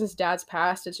 ever since Dad's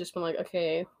passed, it's just been like,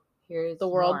 okay, here's the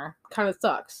world kind of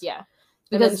sucks. Yeah.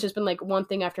 Because it's just been like one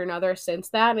thing after another since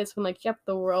that, and it's been like, yep,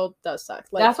 the world does suck.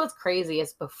 Like, that's what's crazy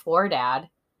is before Dad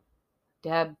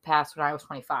passed when I was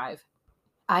 25,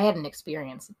 I hadn't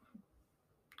experienced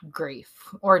grief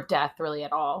or death really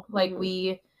at all. Like,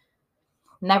 we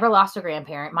never lost a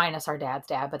grandparent, minus our dad's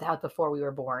dad, but that was before we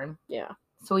were born. Yeah.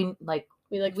 So we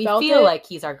feel like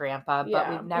he's our grandpa, but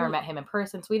we've never met him in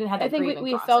person, so we didn't have that grieving process.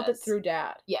 I think we felt it through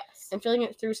Dad. Yes. And feeling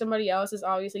it through somebody else is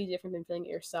obviously different than feeling it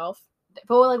yourself.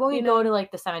 But like, when we go to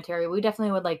like the cemetery, we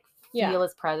definitely would like feel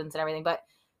his presence and everything, but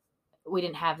we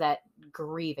didn't have that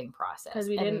grieving process. Because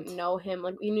we didn't know him.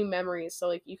 Like, we knew memories, so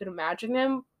like, you could imagine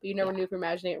him, but you never knew if you're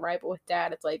imagining it right. But with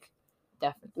Dad, it's like,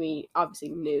 definitely, we obviously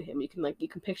knew him. You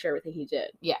can picture everything he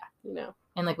did. Yeah. You know.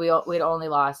 And like, we'd only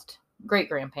lost great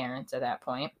grandparents at that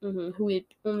point. Who we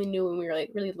only knew when we were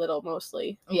like really little,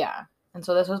 mostly. Yeah. And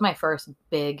so this was my first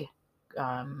big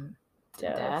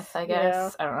death, I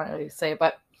guess. I don't know how to say it,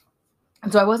 but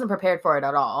and so I wasn't prepared for it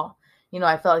at all. You know,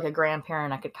 I felt like a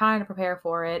grandparent, I could kind of prepare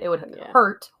for it. It would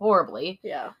hurt horribly.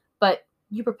 Yeah. But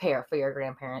you prepare for your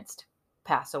grandparents to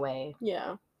pass away.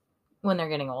 Yeah. When they're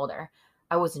getting older.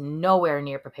 I was nowhere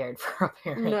near prepared for a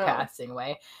parent passing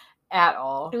away at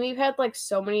all. And we've had like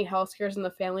so many health scares in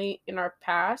the family in our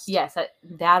past. Yes,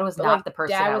 Dad was not the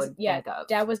person I would think of.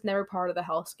 Dad was never part of the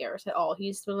health scares at all.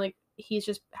 He's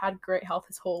just had great health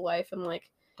his whole life, and like,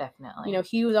 definitely, you know,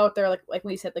 he was out there like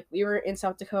we said, like, we were in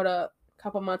South Dakota a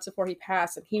couple months before he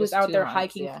passed, and he was out there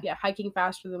hiking, hiking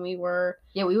faster than we were.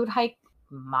 Yeah, we would hike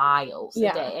miles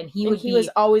a day, and he was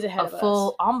always ahead of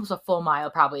us, almost a full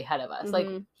mile probably ahead of us. Like,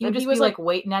 he would just be like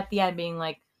waiting at the end, being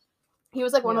like, he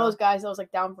was like one of those guys that was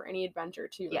like down for any adventure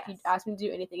too. Like, he'd ask me to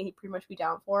do anything, and he'd pretty much be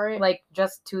down for it. Like,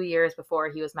 just 2 years before,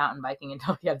 he was mountain biking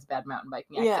until he had his bad mountain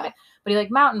biking accident. But he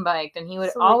like mountain biked, and he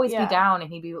would always be down, and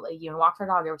he'd be like, you know, walk our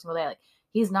dog every single day. Like,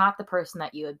 he's not the person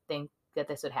that you would think that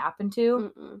this would happen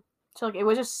to. So like, it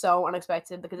was just so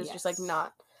unexpected, because it's just like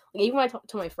not like, even when I told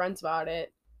my friends about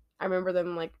it, I remember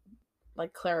them like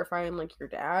clarifying like, your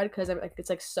dad, because like, it's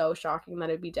like so shocking that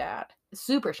it'd be Dad.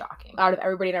 Super shocking out of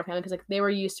everybody in our family, because like, they were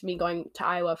used to me going to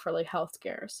Iowa for like health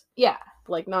scares. Yeah,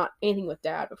 but, like, not anything with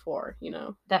Dad before, you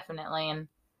know. Definitely. And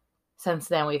since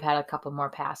then we've had a couple more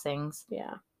passings.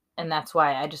 Yeah, and that's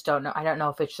why I just don't know. I don't know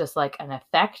if it's just like an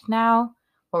effect now,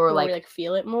 or we're like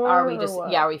feel it more. Are we just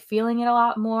are we feeling it a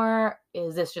lot more?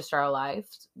 Is this just our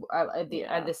lives?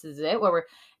 This is it where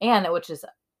we're which is,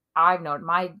 I've known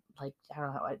my, like, I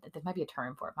don't know, there might be a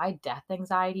term for it. My death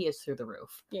anxiety is through the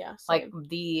roof. Yeah. Same. Like,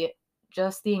 the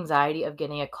anxiety of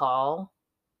getting a call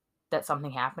that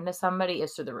something happened to somebody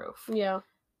is through the roof. Yeah.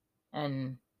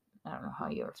 And I don't know how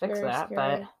you ever fix that, scary.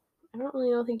 But I don't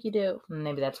really think you do.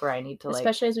 Maybe that's where I need to, like,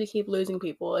 especially as we keep losing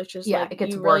people. It's just it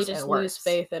gets you worse really just and worse. lose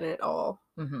faith in it all.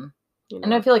 Mm-hmm. You know?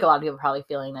 And I feel like a lot of people are probably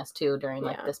feeling this too during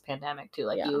like this pandemic too.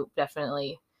 Like, you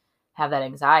definitely have that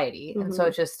anxiety. And so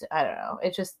it's just, I don't know.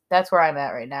 It's just, that's where I'm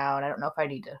at right now. And I don't know if I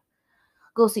need to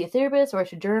go see a therapist, or I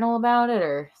should journal about it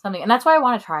or something. And that's why I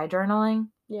want to try journaling.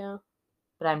 Yeah.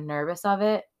 But I'm nervous of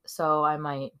it. So I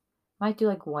might do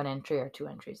like 1 entry or 2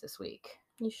 entries this week.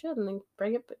 You should, and then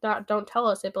bring it. Don't tell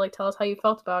us it, but like, tell us how you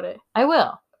felt about it. I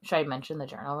will. Should I mention the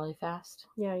journal really fast?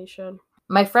 Yeah, you should.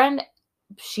 My friend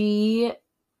I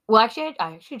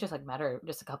actually just like met her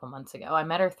just a couple months ago. I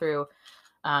met her through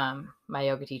my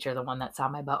yoga teacher, the one that saw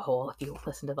my butthole, if you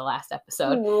listen to the last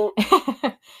episode.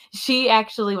 She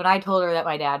actually, when I told her that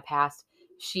my dad passed,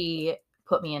 she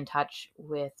put me in touch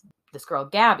with this girl,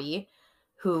 Gabby,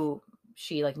 who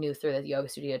she like knew through the yoga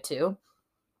studio too.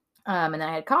 And then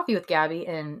I had coffee with Gabby,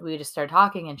 and we just started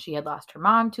talking, and she had lost her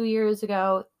mom 2 years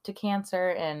ago to cancer,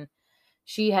 and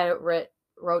she had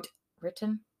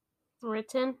written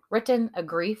a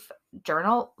grief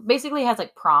journal. Basically has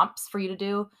like prompts for you to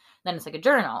do. Then it's like a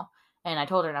journal. And I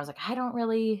told her, and I was like, I haven't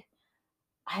really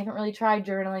tried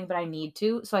journaling, but I need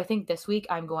to. So I think this week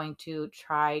I'm going to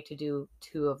try to do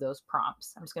 2 of those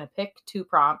prompts. I'm just going to pick 2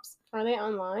 prompts. Are they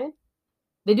online?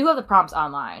 They do have the prompts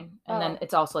online, and then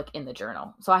it's also like in the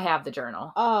journal. So I have the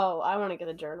journal. Oh, I want to get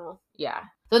a journal. Yeah.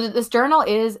 So this journal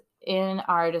is in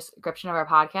our description of our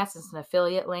podcast. It's an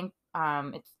affiliate link.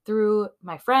 It's through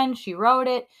my friend. She wrote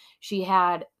it. She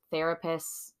had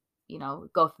therapists, go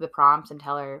through the prompts and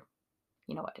tell her,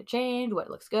 what to change, what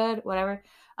looks good, whatever.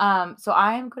 So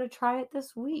I'm going to try it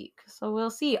this week. So we'll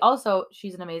see. Also,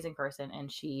 she's an amazing person,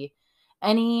 and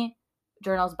any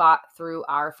journals bought through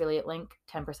our affiliate link,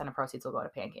 10% of proceeds will go to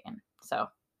Pancake. So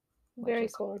very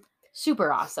cool.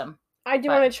 Super awesome. I do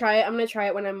want to try it. I'm going to try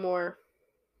it when I'm more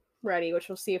ready, which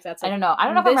we'll see if that's I don't know if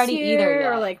I'm ready either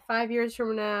yet. Or like 5 years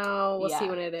from now. We'll see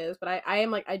when it is. But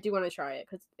I do want to try it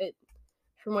because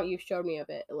from what you showed me of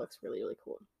it, it looks really, really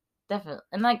cool.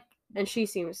 Definitely. And she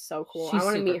seems so cool. I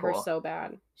want to meet her so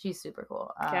bad. She's super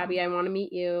cool. Gabby, I want to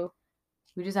meet you.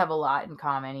 We just have a lot in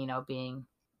common, being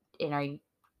in our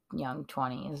young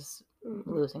 20s,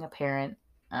 losing a parent.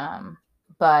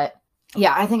 But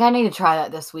yeah, I think I need to try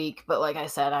that this week. But like I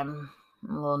said, I'm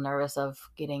a little nervous of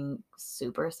getting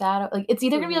super sad. Like it's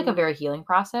either going to be like a very healing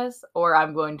process, or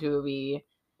I'm going to be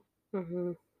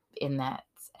in that.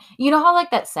 You know how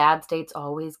like that sad state's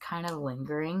always kind of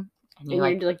lingering? And you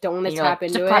like don't want to tap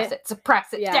into it.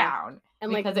 Suppress it down.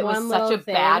 And because it was such a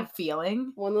bad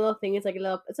feeling. One little thing is like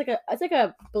it's like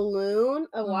a balloon,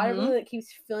 a water balloon that keeps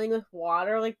filling with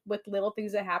water, like with little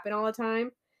things that happen all the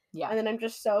time. Yeah. And then I'm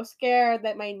just so scared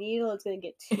that my needle is gonna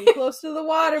get too close to the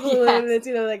water balloon and it's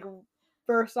gonna like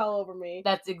burst all over me.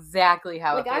 That's exactly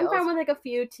how it feels. I'm fine with like a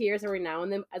few tears every now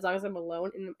and then, as long as I'm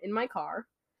alone in my car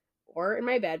or in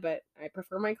my bed, but I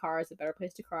prefer my car as a better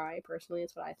place to cry. Personally,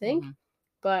 it's what I think.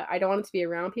 But I don't want it to be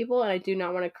around people, and I do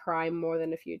not want to cry more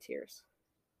than a few tears.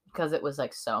 Because it was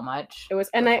like so much. It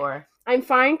was, and I'm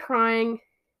fine crying,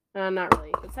 not really,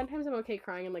 but sometimes I'm okay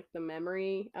crying in like the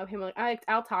memory of him. Like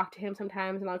I'll talk to him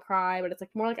sometimes and I'll cry, but it's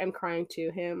like more like I'm crying to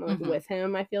him, like with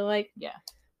him. I feel like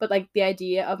But like the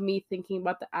idea of me thinking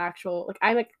about the actual, like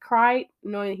I like cry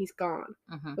knowing that he's gone,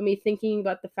 but me thinking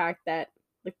about the fact that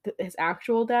like his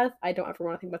actual death, I don't ever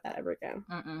want to think about that ever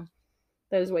again.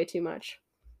 That is way too much.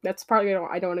 That's partly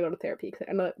I don't want to go to therapy because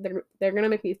I know they're gonna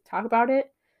make me talk about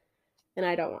it, and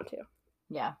I don't want to.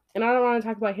 Yeah. And I don't want to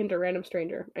talk about him to a random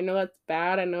stranger. I know that's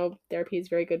bad. I know therapy is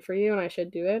very good for you, and I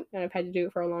should do it. And I've had to do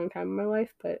it for a long time in my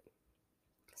life, but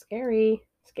scary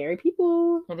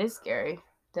people. It is scary,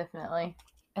 definitely.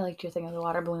 I liked your thing of the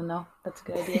water balloon, though. That's a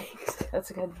good idea.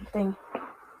 That's a good thing.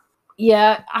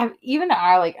 Yeah,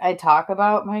 I talk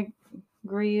about my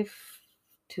grief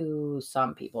to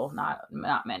some people,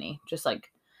 not many, just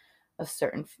like a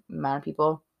certain amount of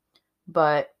people.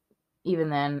 But even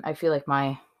then, I feel like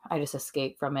I just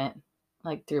escape from it,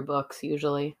 like through books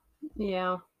usually.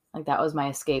 Yeah. Like that was my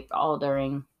escape all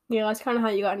during. Yeah, that's kind of how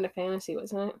you got into fantasy,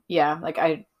 wasn't it? Yeah, like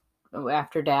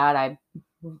after Dad, I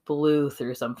blew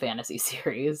through some fantasy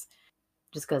series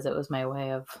just because it was my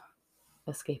way of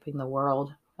escaping the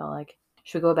world. I felt like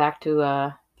should we go back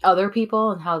to other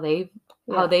people and how they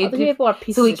people are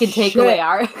pieces so we can take shit. away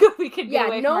our we can get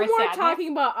away no from our more sadness.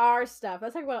 Talking about our stuff.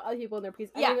 Let's talk about other people and their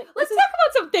pieces. Yeah, let's talk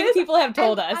about some things people have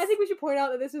told us. I think we should point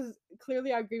out that this is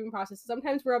clearly our grieving process.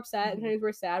 Sometimes we're upset and sometimes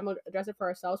we're sad and we'll address it for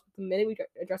ourselves, but the minute we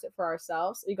address it for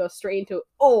ourselves, we go straight into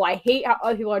I hate how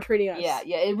other people are treating us. Yeah,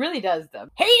 it really does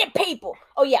them. Hated people.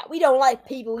 Oh yeah, we don't like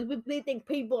people. We think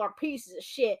people are pieces of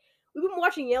shit. We've been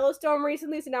watching Yellowstone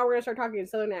recently, so now we're gonna start talking in a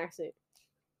Southern accent.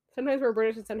 Sometimes we're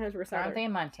British and sometimes we're Southern. Aren't they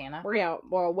in Montana?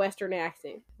 We're a Western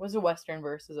accent. What's a Western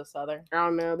versus a Southern? I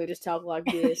don't know. They just talk like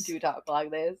this. They do talk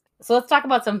like this. So let's talk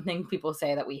about some things people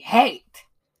say that we hate.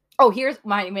 Oh, here's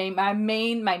my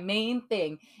main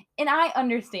thing. And I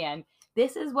understand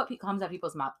this is what comes out of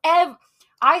people's mouth.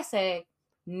 I say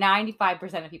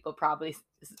 95% of people probably,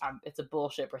 it's a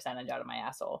bullshit percentage out of my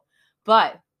asshole.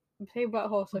 But say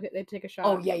butthole so they take a shot.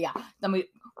 Oh yeah. Then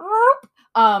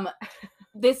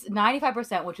this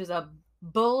 95%, which is a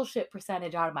bullshit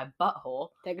percentage out of my butthole.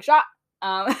 Take a shot.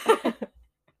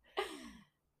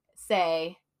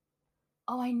 say,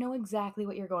 oh, I know exactly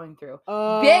what you're going through.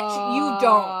 Oh, Bitch, you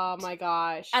don't. Oh my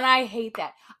gosh. And I hate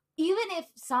that. Even if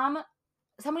somebody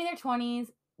in their 20s,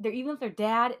 even if their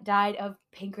dad died of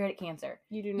pancreatic cancer,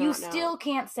 you do not you know. still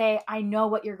can't say, I know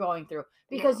what you're going through.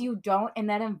 Because No. you don't, and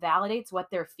that invalidates what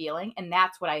they're feeling, and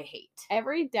that's what I hate.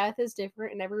 Every death is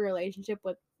different, and every relationship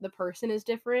with the person is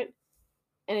different.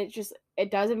 And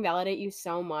it does invalidate you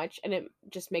so much, and it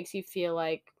just makes you feel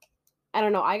like, I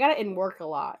don't know, I got it in work a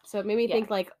lot. So it made me think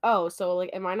like, oh, so like,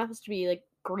 am I not supposed to be like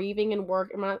grieving in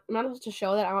work? Am I not supposed to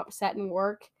show that I'm upset in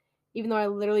work, even though I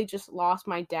literally just lost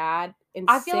my dad in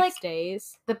I feel 6 like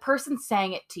days? The person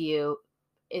saying it to you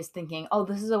is thinking, oh,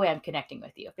 this is the way I'm connecting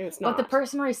with you. It's But the not.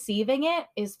 person receiving it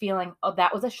is feeling, oh,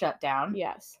 that was a shutdown.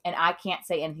 Yes. And I can't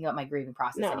say anything about my grieving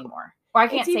process No. anymore. Or I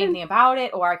can't say anything about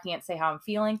it, or I can't say how I'm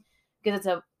feeling. Because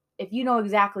if you know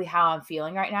exactly how I'm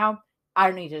feeling right now, I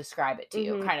don't need to describe it to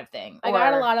you, kind of thing. I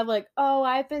got a lot of like, oh,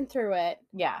 I've been through it.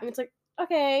 Yeah. And it's like,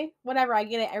 okay, whatever, I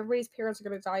get it. Everybody's parents are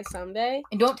going to die someday.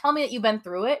 And don't tell me that you've been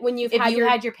through it when you've if had you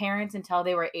had your parents until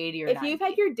they were 80 or 90. If you've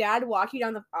had your dad walk you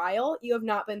down the aisle, you have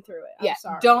not been through it. I'm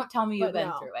sorry. Don't tell me you've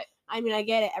been through it. I mean, I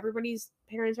get it. Everybody's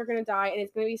parents are going to die, and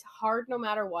it's going to be hard no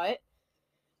matter what.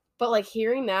 But, like,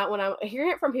 hearing that, when I'm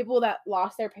hearing it from people that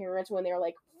lost their parents when they were,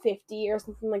 like, 50 or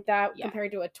something like that,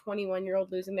 compared to a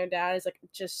 21-year-old losing their dad, is, like,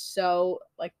 just so,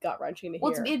 like, gut-wrenching to hear.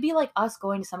 Well, it'd be like us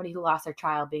going to somebody who lost their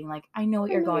child being like, I know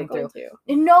what you're going through.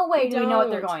 In no way do we know what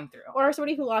they're going through. Or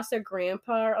somebody who lost their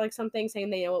grandpa or, like, something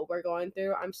saying they know what we're going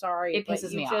through. I'm sorry. It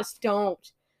pisses me off. You just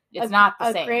don't. It's not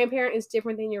the same. A grandparent is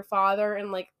different than your father,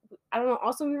 and, like, I don't know.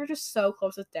 Also, we were just so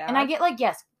close with dad. And I get, like,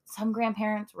 yes, some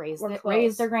grandparents raised their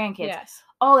grandkids. Yes.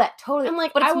 Oh, that totally. And,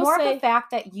 like, but it's more of the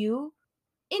fact that you,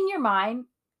 in your mind,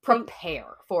 prepare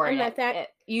for it.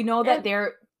 You know that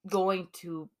they're going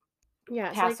to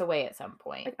pass away at some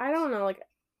point. Like, I don't know. Like,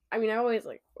 I mean, I always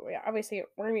like. Obviously,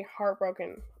 we're gonna be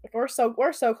heartbroken. Like, we're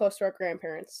so close to our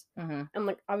grandparents, and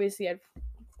like, obviously,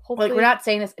 hopefully, like, we're not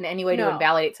saying this in any way to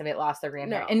invalidate somebody that lost their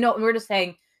grandparent. And no, we're just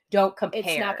saying don't compare.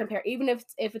 It's not compare. Even if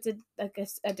it's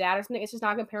a dad or something, it's just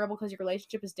not comparable because your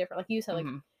relationship is different. Like you said, like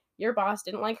your boss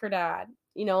didn't like her dad.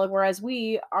 You know, like, whereas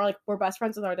we are, like, we're best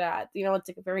friends with our dad. You know, it's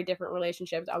like a very different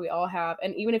relationship that we all have.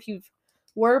 And even if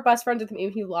we're best friends with him,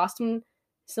 even if you lost him,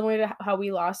 similar to how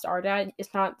we lost our dad,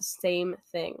 it's not the same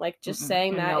thing. Like, just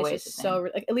saying that is just so,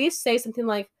 like, at least say something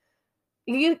like,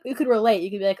 you could relate.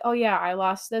 You could be like, oh yeah, I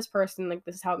lost this person, like,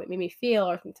 this is how it made me feel,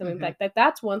 or something like that.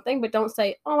 That's one thing, but don't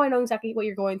say, oh, I know exactly what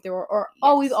you're going through, or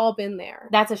oh, we've all been there.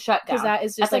 That's a shutdown. Because that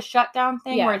is just a shutdown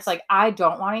thing where it's like, I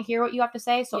don't want to hear what you have to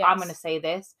say, so I'm going to say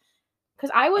this.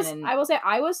 Because I will say,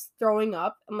 I was throwing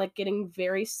up and, like, getting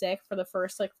very sick for the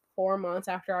first, like, 4 months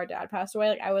after our dad passed away.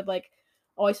 Like, I would, like,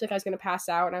 always feel like I was going to pass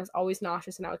out, and I was always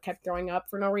nauseous, and I kept throwing up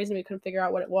for no reason. We couldn't figure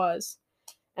out what it was.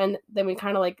 And then we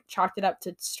kind of, like, chalked it up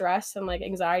to stress and, like,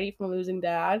 anxiety from losing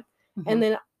dad. And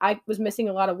then I was missing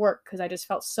a lot of work because I just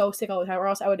felt so sick all the time, or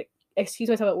else I would excuse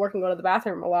myself at work and go to the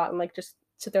bathroom a lot and, like, just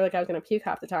sit there like I was going to puke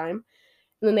half the time.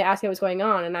 And then they asked me what was going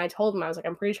on, and I told them, I was like,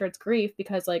 I'm pretty sure it's grief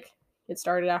because, like, it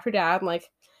started after dad. And, like,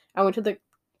 I went to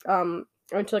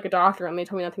like, a doctor, and they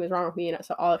told me nothing was wrong with me, and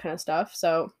so all that kind of stuff.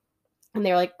 So, and they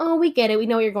were like, oh, we get it. We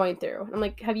know what you're going through. And I'm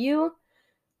like, have you?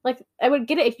 Like, I would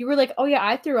get it if you were like, oh yeah,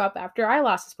 I threw up after I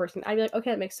lost this person. I'd be like,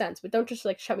 okay, that makes sense. But don't just,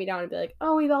 like, shut me down and be like,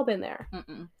 oh, we've all been there.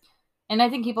 And I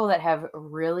think people that have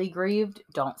really grieved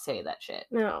don't say that shit.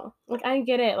 No. Like, I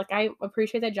get it. Like, I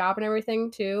appreciate that job and everything,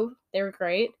 too. They were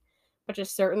great. But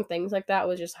just certain things like that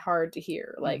was just hard to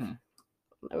hear. Like,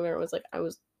 where it was like, I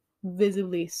was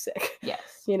visibly sick.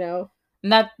 Yes. You know?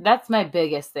 And that's my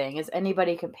biggest thing, is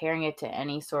anybody comparing it to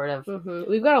any sort of...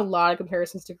 We've got a lot of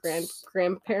comparisons to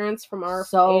grandparents from our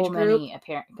so age group. Many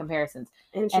comparisons.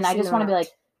 And I just want to be like...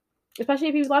 Especially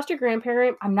if you've lost your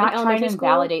grandparent. I'm not trying to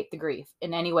invalidate the grief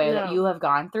in any way that you have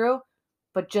gone through,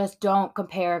 but just don't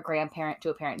compare a grandparent to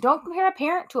a parent. Don't compare a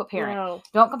parent to a parent. No.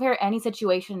 Don't compare any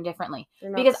situation differently.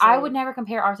 Because I would never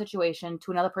compare our situation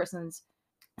to another person's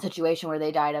situation where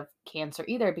they died of cancer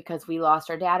either, because we lost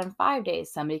our dad in 5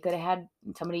 days. Somebody could have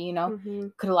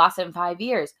lost it in 5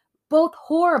 years. Both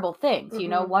horrible things. You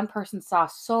know, one person saw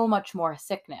so much more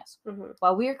sickness.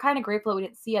 While we were kind of grateful that we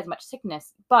didn't see as much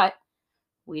sickness, but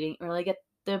we didn't really get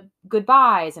the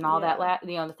goodbyes and all that,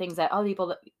 the things that other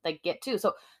people like get too.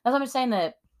 So that's what I'm just saying,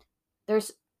 that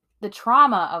there's the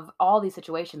trauma of all these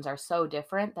situations are so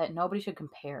different that nobody should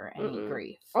compare any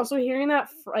grief. Also, hearing that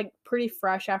like pretty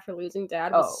fresh after losing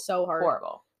dad was so hard.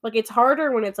 Horrible. Like, it's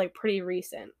harder when it's like pretty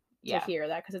recent. Yeah. hear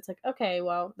that, because it's like, okay,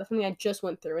 well, that's something I just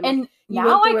went through, And like, you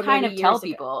now went through I it kind maybe of tell years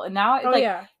ago. people, and now it's Oh like,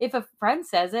 yeah, if a friend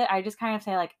says it, I just kind of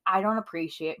say, like, I don't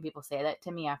appreciate when people say that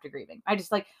to me after grieving. I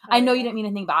just, like, Oh, I know you yeah. didn't mean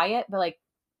anything by it, but, like,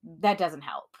 that doesn't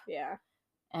help. Yeah,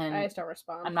 I And just don't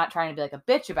respond. I'm not trying to be, like, a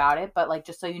bitch about it, but, like,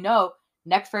 just so you know,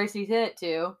 next person you say it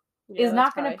to Yeah, is that's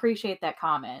not going to probably appreciate that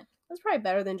comment. that's probably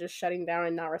better than just shutting down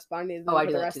and not responding to Oh, them I for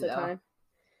do the that rest too, of the though. time.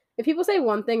 If people say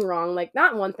one thing wrong, like,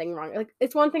 not one thing wrong, like,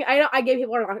 it's one thing. I get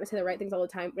people are not going to say the right things all the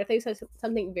time, but if they say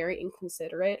something very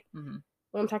inconsiderate, Mm-hmm.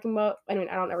 when I'm talking about, I mean,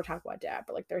 I don't ever talk about dad,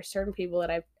 but, like, there are certain people that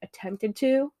I've attempted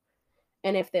to,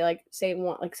 and if they, like, say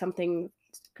want, like, something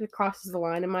crosses the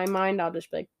line in my mind, I'll just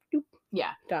be like, doop,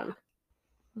 Yeah. done.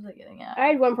 What was I getting at? I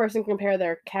had one person compare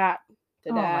their cat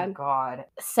to Oh dad. my God.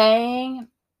 Saying,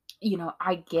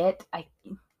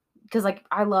 because, like,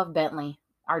 I love Bentley,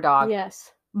 our dog,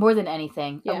 Yes. more than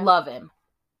anything. I Yeah. love him.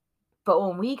 But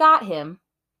when we got him,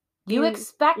 you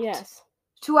expect Yes.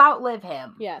 to outlive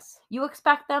him. Yes. You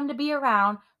expect them to be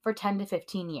around for 10 to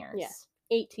 15 years. Yes.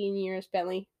 18 years,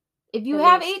 Bentley. If you At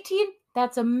have least. 18,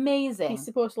 that's amazing. He's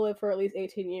supposed to live for at least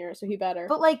 18 years, so he better.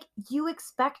 But, like, you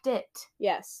expect it.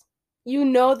 Yes. You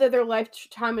know that their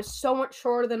lifetime is so much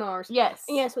shorter than ours. Yes.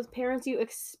 And yes, with parents, you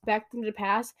expect them to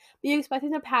pass, but you expect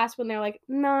them to pass when they're like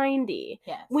 90.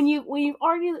 Yes. When you've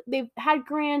already, they've had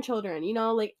grandchildren, you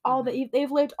know, like all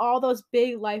they've lived all those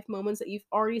big life moments that you've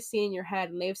already seen in your head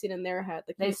and they've seen in their head.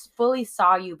 Like, they fully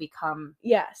saw you become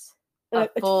yes, a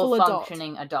full adult.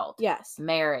 functioning adult. Yes.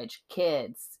 Marriage,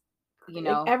 kids, you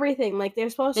know. Like, everything. Like,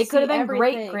 they're supposed they to could have been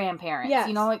everything. great grandparents. Yes.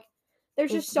 You know, like,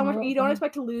 there's just so much. You don't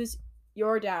expect to lose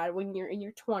your dad when you're in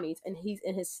your 20s and he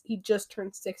just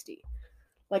turned 60.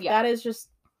 Like, that is just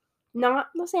not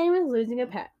the same as losing a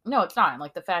pet. No, it's not.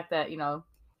 Like, the fact that, you know,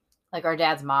 like, our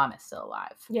dad's mom is still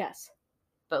alive. Yes.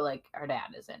 But, like, our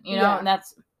dad isn't, you know? And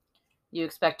that's, you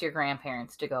expect your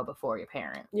grandparents to go before your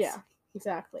parents. Yeah,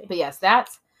 exactly. But yes,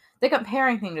 the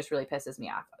comparing thing just really pisses me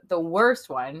off. The worst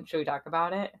one, should we talk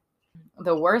about it?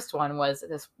 The worst one was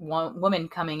this one woman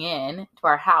coming in to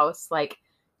our house, like,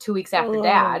 2 weeks after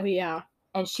dad. Yeah.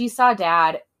 And she saw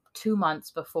dad 2 months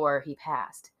before he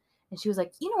passed. And she was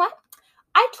like, you know what?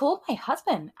 I told my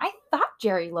husband, I thought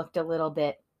Jerry looked a little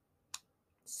bit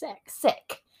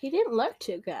sick. He didn't look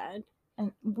too good.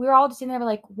 And we were all just sitting there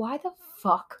like, why the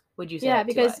fuck would you say that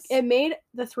because to us? it made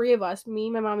the three of us,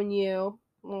 me, my mom, and you,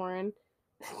 Lauren.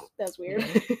 That's weird.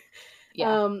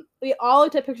 Yeah. We all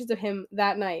looked at pictures of him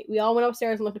that night. We all went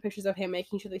upstairs and looked at pictures of him,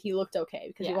 making sure that he looked okay,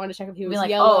 because we wanted to check if he was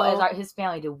yellow. Oh, as his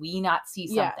family, did we not see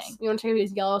something? Yes. We want to check if he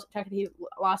was yellow, check if he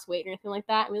lost weight or anything like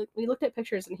that. We looked at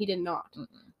pictures and he did not. Mm-mm.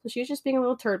 So she was just being a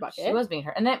little turd bucket. She was being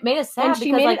her, and that made us sad. And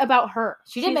she made it about her.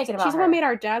 She did make it about her. She's the one who made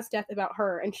our dad's death about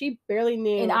her, and she barely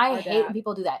knew. And I hate when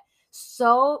people do that.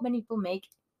 So many people make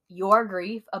your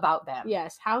grief about them.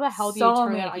 Yes. How the hell do you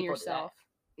turn that on yourself?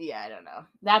 Yeah, I don't know.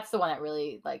 That's the one that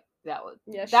really, like, that was.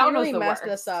 Yeah, that she really was the messed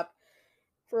worst. us up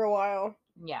for a while.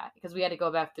 Yeah, because we had to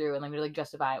go back through and, like, we had to, like,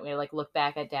 justify it. We had to, like, look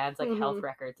back at dad's, like, health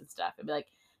records and stuff and be like,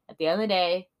 at the end of the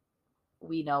day,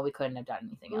 we know we couldn't have done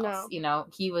anything else. No. You know,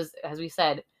 he was, as we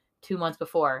said, 2 months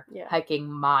before, hiking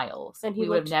miles. And we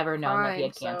would have never known that he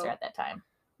had cancer at that time.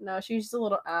 No, she was just a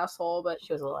little asshole, but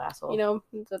she was a little asshole. You know,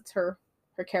 that's her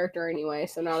character anyway,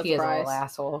 so not a surprise. She is a little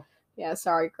asshole. Yeah,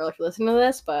 sorry, girl, if you listen to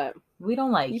this, but we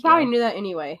don't like you. You probably knew that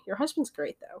anyway. Your husband's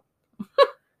great, though.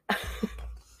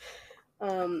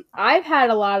 I've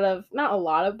had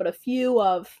a few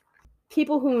of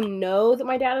people who know that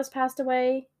my dad has passed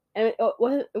away, and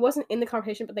it wasn't in the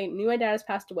conversation, but they knew my dad has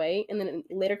passed away, and then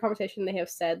in later conversation they have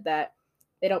said that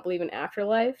they don't believe in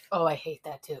afterlife. Oh, I hate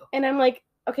that too. And I'm like,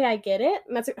 okay, I get it.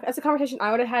 And that's a conversation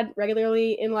I would have had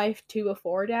regularly in life too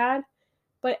before dad.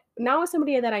 But now as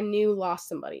somebody that I knew lost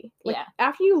somebody. Like,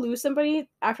 after you lose somebody,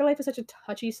 afterlife is such a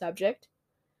touchy subject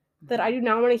that I do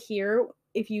not want to hear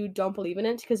if you don't believe in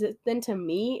it, because then to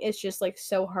me, it's just, like,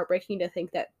 so heartbreaking to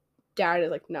think that dad is,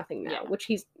 like, nothing now, which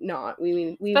he's not.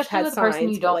 We've had signs,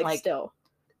 person you don't like, still.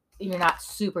 You're not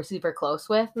super, super close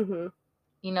with. Mm-hmm.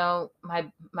 You know,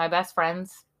 my best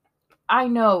friends, I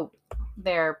know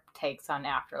their takes on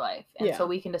afterlife, and so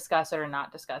we can discuss it or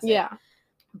not discuss it. Yeah.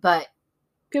 But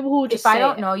people who just if I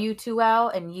don't know you too well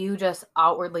and you just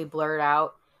outwardly blurt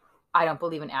out, I don't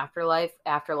believe in afterlife.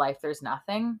 Afterlife, there's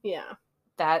nothing. Yeah.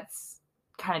 That's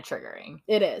kind of triggering.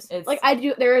 It is. It's like,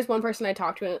 there is one person I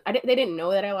talked to, and they didn't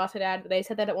know that I lost a dad, but they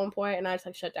said that at one point, and I just,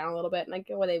 like, shut down a little bit, and I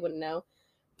get why they wouldn't know.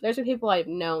 There's been people I've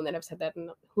known that have said that, and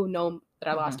who know that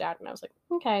I lost dad, and I was like,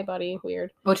 okay, buddy,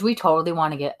 weird. Which we totally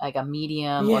want to get, like, a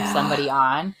medium or somebody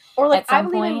on. Or, like, I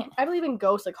believe in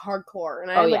ghosts, like, hardcore,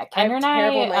 and I have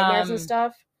terrible nightmares and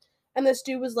stuff. And this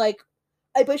dude was like,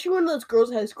 I bet you're one of those girls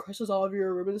that has crystals all over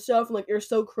your room and stuff, and like you're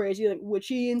so crazy, like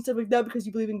witchy and stuff like that because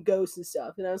you believe in ghosts and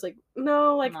stuff. And I was like,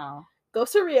 no, like No.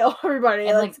 ghosts are real, everybody.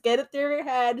 And, Let's get it through your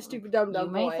head, stupid dumb You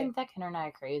may boy. think that Ken and I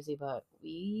are crazy, but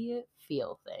we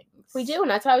feel things. We do, and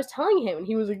that's what I was telling him, and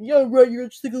he was like, "Yeah, right. You're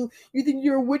just like you think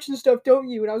you're a witch and stuff, don't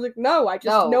you?" And I was like, "No, I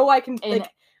just know I can." And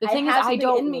like, the thing is, have I something in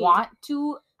don't me. want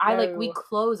to. we No.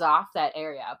 close off that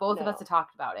area. Both of us No. have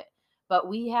talked about it, but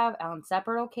we have on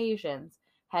separate occasions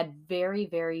had very,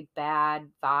 very bad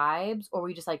vibes, or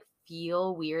we just like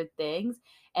feel weird things,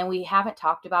 and we haven't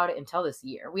talked about it until this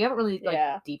year. We haven't really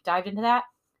like deep dived into that,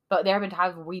 but there have been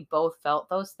times where we both felt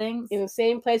those things in the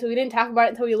same place, but we didn't talk about it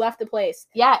until we left the place.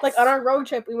 Yes, Like on our road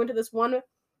trip, we went to this one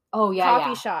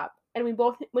coffee shop, and we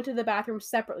both went to the bathroom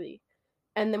separately,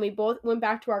 and then we both went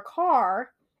back to our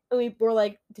car. And we were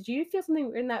like, "Did you feel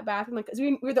something in that bathroom?" Like, because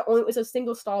we were the only. It was a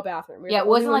single stall bathroom. It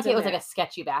wasn't like it was like a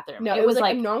sketchy bathroom. No, it was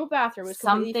like a normal bathroom. It was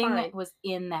something was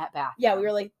in that bathroom. Yeah, we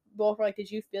were like, both were like, "Did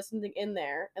you feel something in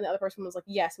there?" And the other person was like,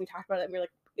 "Yes." And we talked about it, and we were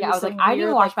like, "Yeah." I was like, "I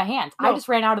didn't wash my hands. I just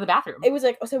ran out of the bathroom." It was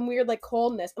like some weird like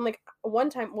coldness. And like one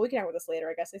time, we can talk about this later.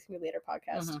 I guess it's gonna be a later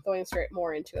podcast going straight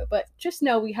more into it. But just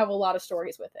know we have a lot of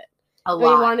stories with it. A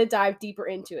lot. We want to dive deeper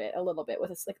into it a little bit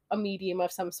with like a medium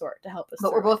of some sort to help us.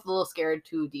 But we're both a little scared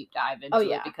to deep dive into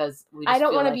it because we just I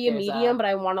don't want to be a medium, but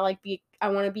I want to like be. I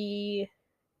want to be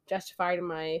justified in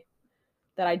my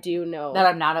that I do know that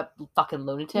I'm not a fucking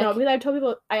lunatic. No,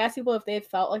 because I asked people if they've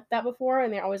felt like that before,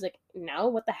 and they're always like, "No,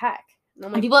 what the heck?" And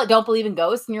I'm like, people that don't believe in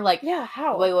ghosts, and you're like, "Yeah,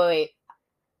 how?" Wait.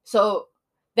 So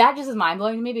that just is mind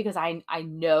blowing to me because I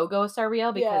know ghosts are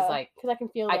real because because I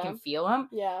can feel them.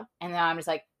 Yeah, and then I'm just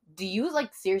like, do you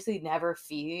like seriously never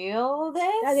feel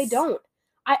this? Yeah, they don't.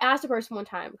 I asked a person one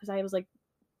time because I was like,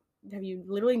 "Have you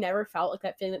literally never felt like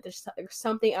that feeling that there's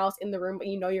something else in the room, but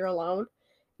you know you're alone?" And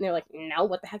they're like, "No,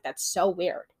 what the heck? That's so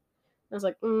weird." I was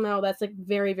like, "No, that's like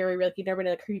very, very real. Like, you've never been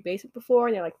in a creepy basement before."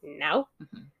 And they're like, "No."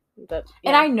 But,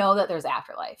 and I know that there's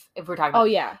afterlife. If we're talking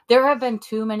about, there have been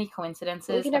too many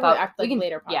coincidences. We can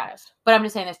later podcast. Yeah, but I'm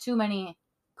just saying there's too many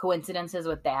coincidences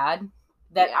with Dad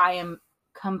that I am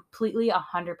completely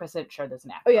 100% sure there's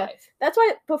an afterlife. That's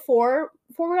why before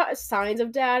we got signs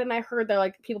of Dad, and I heard that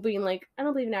like people being like, "I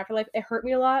don't believe in afterlife," it hurt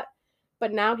me a lot.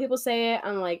 But now people say it,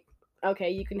 I'm like, okay,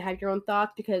 you can have your own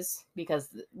thoughts because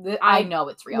I know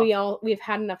it's real. We've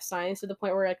had enough signs to the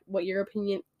point where like what your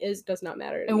opinion is does not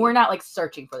matter. And we're not like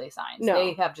searching for these signs. No.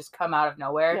 They have just come out of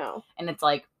nowhere. No. And it's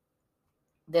like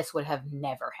this would have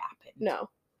never happened. No.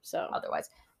 So otherwise.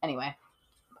 Anyway.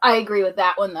 I agree with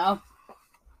that one though.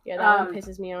 Yeah, that one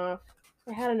pisses me off.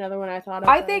 I had another one I thought of.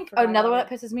 I think another one that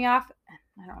pisses me off,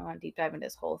 I don't want to deep dive into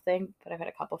this whole thing, but I've had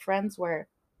a couple friends where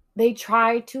they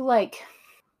try to like,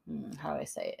 how do I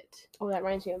say it? Oh, that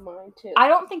reminds me of mine too. I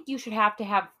don't think you should have to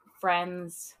have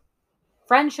friends.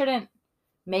 Friends shouldn't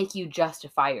make you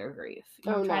justify your grief.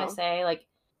 You know what I'm trying to say? Like,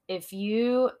 if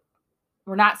you,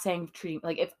 we're not saying treating,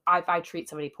 like if I treat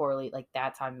somebody poorly, like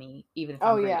that's on me, even if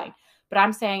I'm grieving. Yeah. But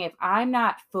I'm saying if I'm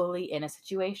not fully in a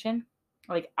situation,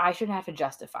 like I shouldn't have to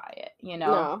justify it, you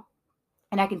know? No.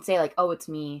 And I can say like, oh, it's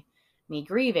me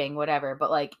grieving, whatever.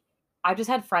 But like, I've just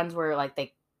had friends where like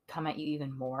they come at you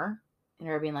even more. And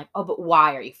they're being like, oh, but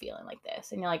why are you feeling like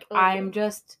this? And you're like, I'm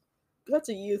just... That's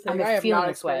a you thing. I have not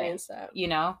experienced that. You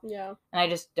know? Yeah. And I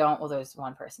just don't... Well, there's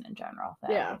one person in general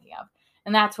that I'm thinking of.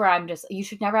 And that's where I'm just... You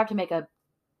should never have to make a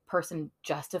person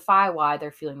justify why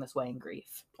they're feeling this way in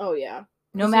grief. Oh, yeah.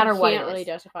 No matter what it is. Really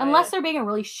justify Unless they're being a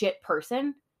really shit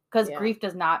person. Because grief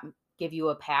does not give you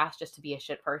a pass just to be a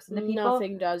shit person to people.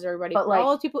 Nothing does, everybody. But like, all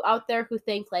those people out there who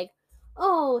think like,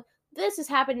 oh... this has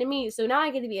happened to me, so now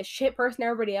I get to be a shit person to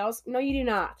everybody else. No, you do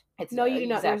not. You do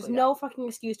not. Exactly. There's no fucking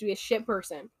excuse to be a shit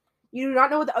person. You do not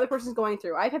know what the other person's going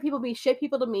through. I've had people be shit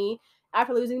people to me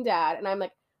after losing Dad, and I'm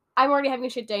like, I'm already having a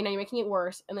shit day, now you're making it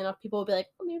worse. And then people will be like,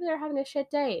 oh, maybe they're having a shit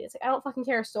day. It's like, I don't fucking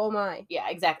care, so am I. Yeah,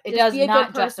 exactly. It does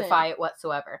not justify it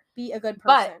whatsoever. Be a good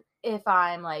person. But if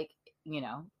I'm like, you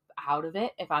know, out of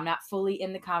it, if I'm not fully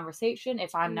in the conversation,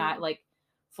 if I'm not like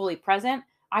fully present,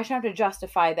 I shouldn't have to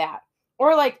justify that.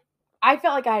 Or like, I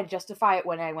felt like I had to justify it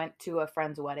when I went to a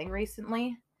friend's wedding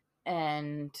recently,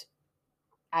 and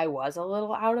I was a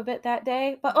little out of it that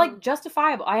day, but like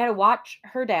justifiable. I had to watch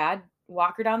her dad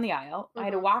walk her down the aisle. I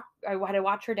had to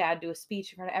watch her dad do a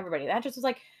speech in front of everybody. That just was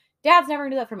like, Dad's never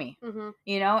gonna do that for me,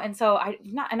 you know? And so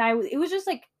it was just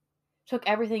like, took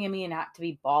everything in me not to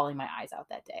be bawling my eyes out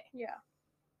that day. Yeah.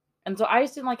 And so I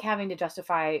just didn't like having to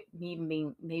justify me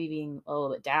being a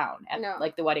little bit down at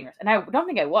like the wedding. And I don't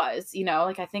think I was, you know,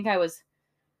 like I think I was.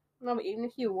 No, but even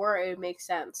if you were, it would make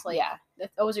sense. Like,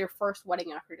 that was your first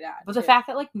wedding after Dad. But the fact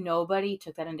that like nobody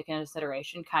took that into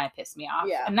consideration kind of pissed me off.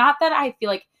 Yeah. And not that I feel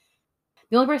like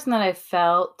The only person that I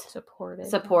felt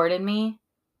supported me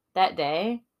that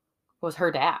day was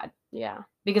her dad. Yeah.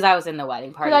 Because I was in the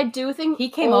wedding party. Because I do think he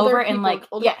came over people, and like,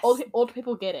 old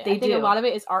people get it. They I think do. a lot of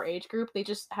it is our age group. They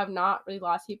just have not really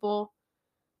lost people.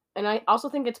 And I also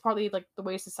think it's partly like the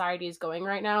way society is going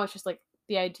right now. It's just like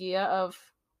the idea of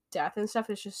death and stuff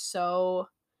is just so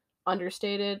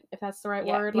understated, if that's the right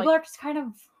word. People are just kind of,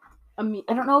 I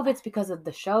don't know if it's because of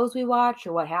the shows we watch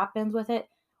or what happens with it,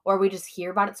 or we just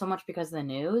hear about it so much because of the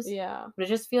news. Yeah. But it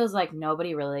just feels like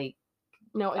nobody really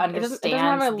understands it doesn't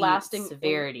have a lasting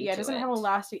severity. It doesn't have a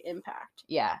lasting impact.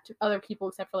 Yeah. To other people,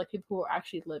 except for like people who are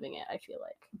actually living it, I feel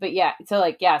like. But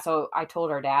so I told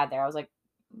her dad there, I was like,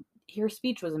 your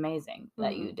speech was amazing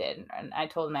that you did. And I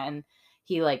told him that, and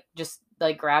he like just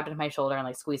like grabbed at my shoulder and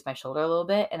like squeezed my shoulder a little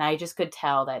bit, and I just could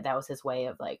tell that was his way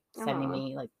of like sending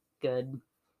me like good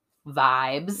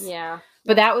vibes. Yeah.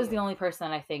 But that was the only person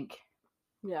that I think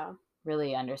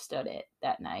really understood it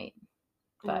that night.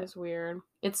 But it was weird.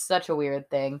 It's such a weird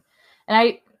thing. And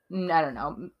I don't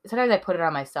know. Sometimes I put it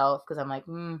on myself because I'm like,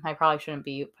 I probably shouldn't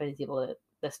be putting people at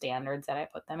the standards that I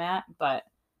put them at. But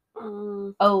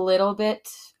a little bit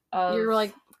of... You're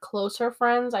like closer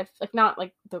friends. I like not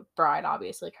like the bride,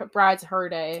 obviously. Like her bride's her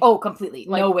day. Oh, completely.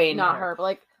 Like, no way. Not her, but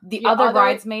like the other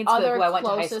bridesmaids who I went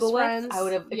to high school with, I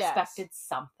would have expected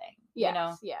something. Yes. You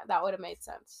know? Yeah, that would have made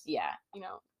sense. Yeah. You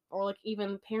know, or like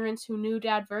even parents who knew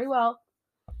dad very well.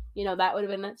 You know, that would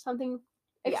have been something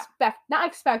not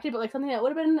expected, but like something that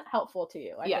would have been helpful to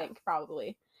you, I think,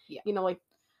 probably. Yeah. You know, like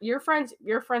your friends'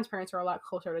 parents are a lot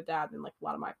closer to dad than like a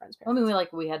lot of my friends' parents. I mean,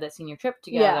 we had that senior trip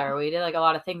together. Yeah. We did like a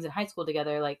lot of things in high school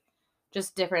together, like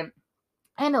just different.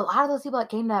 And a lot of those people that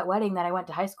came to that wedding that I went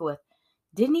to high school with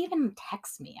didn't even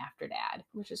text me after dad.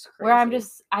 Which is crazy. Where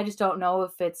I just don't know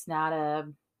if it's not I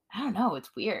don't know,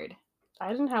 it's weird.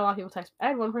 I didn't have a lot of people text. I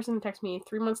had one person text me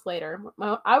 3 months later.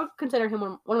 I would consider him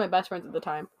one of my best friends at the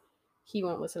time. He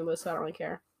won't listen to this, so I don't really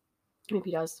care. And if he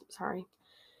does, sorry.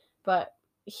 But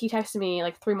he texted me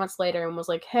like 3 months later and was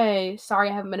like, "Hey, sorry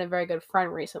I haven't been a very good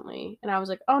friend recently." And I was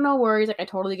like, "Oh, no worries. Like, I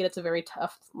totally get it's a very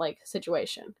tough like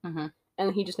situation." Mm-hmm.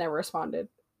 And he just never responded.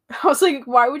 I was like,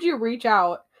 "Why would you reach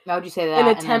out? Why would you say that?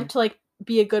 And attempt to like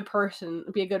be a good person,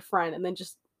 be a good friend, and then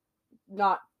just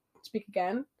not speak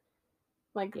again?"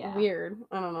 Like, weird.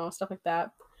 I don't know, stuff like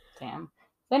that. Damn.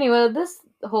 Anyway, this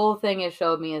whole thing has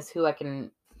showed me is who I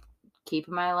can keep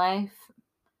in my life.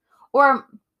 Or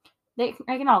I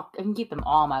can keep them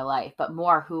all in my life, but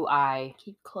more who I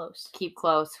keep close,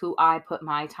 who I put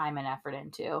my time and effort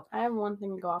into. I have one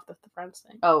thing to go off the friends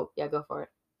thing. Oh, yeah, go for it.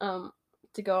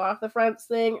 To go off the friends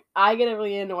thing, I get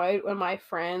really annoyed when my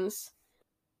friends...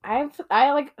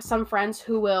 I like some friends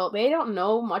who they don't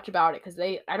know much about it because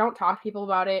I don't talk to people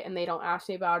about it and they don't ask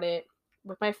me about it.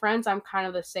 With my friends, I'm kind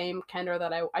of the same Kendra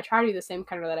that I try to be the same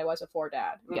Kendra that I was before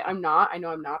dad. Yeah. I know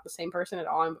I'm not the same person at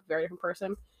all. I'm a very different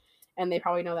person. And they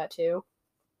probably know that too.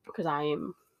 Because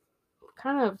I'm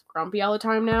kind of grumpy all the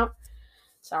time now.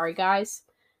 Sorry, guys.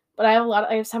 But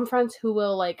I have some friends who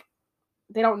will like,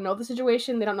 they don't know the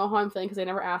situation. They don't know how I'm feeling because they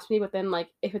never asked me. But then like,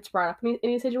 if it's brought up in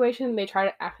any situation, they try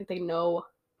to act like they know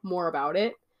more about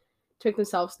it to make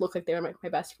themselves look like they're my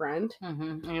best friend. Mm-hmm.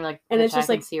 And you're like, and it's just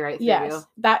like, see right through you.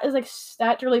 That is like,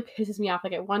 that really pisses me off.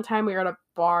 Like at one time we were at a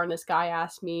bar and this guy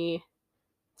asked me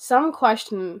some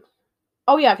question.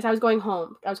 Oh yeah, because I was going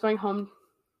home. I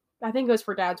think it was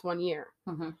for dad's 1 year.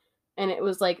 Mm-hmm. And it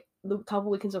was like the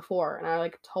couple weekends before. And I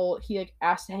like he like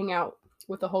asked to hang out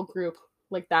with the whole group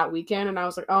like that weekend. And I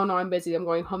was like, oh no, I'm busy. I'm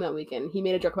going home that weekend. He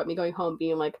made a joke about me going home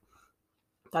being like,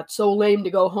 that's so lame to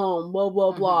go home, blah,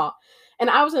 blah, blah. And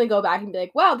I was going to go back and be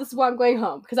like, wow, this is why I'm going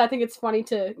home. Because I think it's funny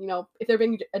to, you know, if they're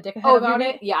being a dickhead about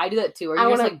it. Yeah, I do that too. Or I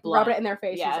want to like rub it in their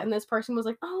faces. Yeah. And this person was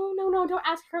like, oh, no, don't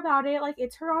ask her about it. Like,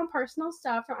 it's her own personal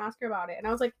stuff. Don't ask her about it. And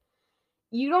I was like,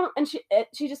 you don't. And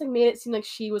she just like made it seem like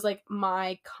she was like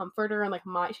my comforter and like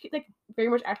she like very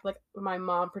much acted like my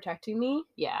mom protecting me.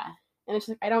 Yeah. And it's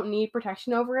just like, I don't need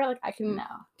protection over it. Like, I can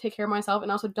take care of myself.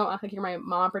 And also don't act like you're my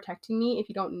mom protecting me if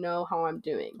you don't know how I'm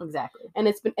doing. Exactly. And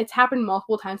it's happened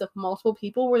multiple times with multiple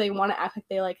people where they want to act like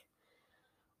they, like,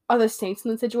 are the saints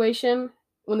in the situation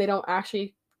when they don't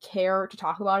actually care to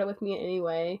talk about it with me in any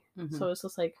way. Mm-hmm. So it's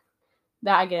just, like,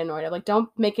 that I get annoyed at. Like, don't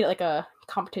make it, like, a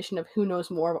competition of who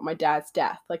knows more about my dad's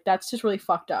death. Like, that's just really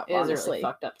fucked up, honestly. It is a really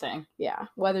fucked up thing. Yeah.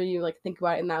 Whether you, like, think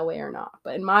about it in that way or not.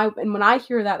 But when I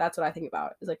hear that, that's what I think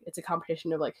about. It's, like, it's a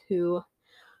competition of, like, who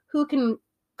can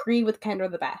grieve with Kendra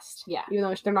the best. Yeah. Even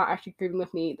though they're not actually grieving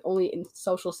with me, only in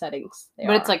social settings.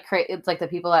 It's, like, it's, like, the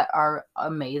people that are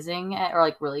amazing at, or,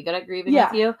 like, really good at grieving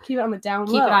with you. Keep it on the down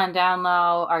low. Keep it on down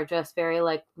low, are just very,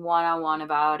 like, one-on-one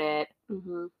about it.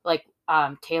 Mm-hmm. Like,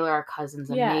 Taylor, our cousin's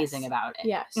Yes. amazing about it.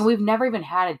 Yes. And we've never even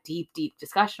had a deep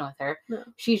discussion with her. No.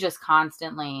 She's just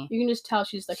constantly. You can just tell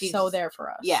she's so there for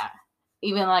us. Yeah.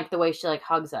 Even like the way she like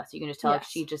hugs us, you can just tell like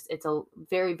Yes. it's a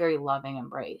very, very loving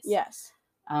embrace. Yes.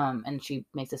 And she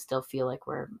makes us still feel like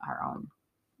we're our own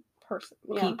person,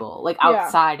 people, like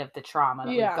outside of the trauma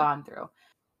that we've gone through.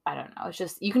 I don't know. It's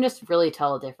just, you can just really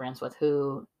tell a difference with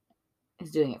who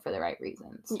is doing it for the right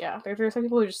reasons. Yeah. There's some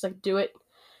people who just like do it.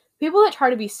 People that try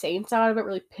to be saints out of it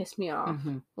really piss me off.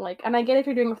 Mm-hmm. Like, and I get if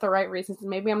you're doing it for the right reasons.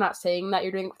 Maybe I'm not saying that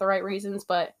you're doing it for the right reasons,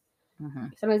 but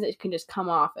sometimes it can just come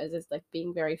off as it's like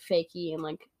being very fakey and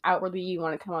like outwardly you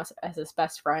want to come off as his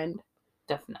best friend.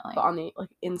 Definitely. But on the like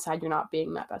inside, you're not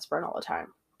being that best friend all the time.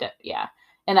 Yeah.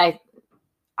 And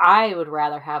I would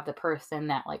rather have the person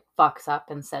that like fucks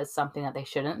up and says something that they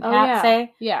shouldn't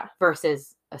say. Yeah.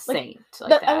 Versus a saint. Like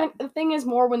that. I mean, the thing is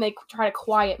more when they try to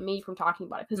quiet me from talking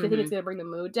about it because they think it's going to bring the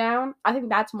mood down. I think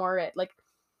that's more it. Like,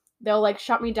 they'll like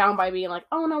shut me down by being like,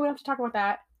 oh no, we don't have to talk about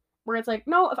that. Where it's like,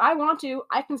 no, if I want to,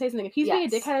 I can say something. If he's being a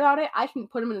dickhead about it, I can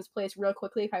put him in his place real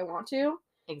quickly if I want to.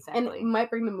 Exactly. And it might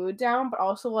bring the mood down, but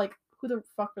also like, who the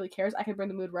fuck really cares? I can bring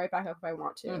the mood right back up if I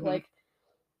want to. Like,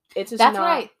 it's just that's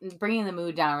why bringing the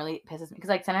mood down really pisses me, because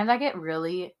like sometimes I get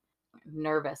really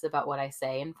nervous about what I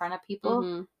say in front of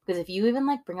people, because if you even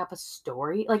like bring up a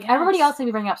story, like everybody else may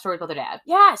be bringing up stories about their dad,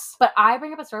 but I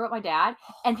bring up a story about my dad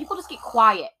and people just get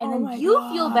quiet and then you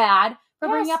feel bad for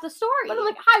bringing up the story. But I'm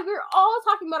like, hi, we're all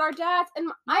talking about our dads, and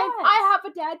I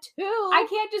have a dad too. I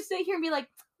can't just sit here and be like,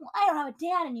 well, I don't have a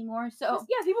dad anymore, so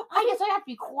people. I guess I have to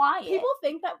be quiet. People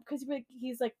think that because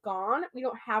he's like gone, we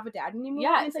don't have a dad anymore.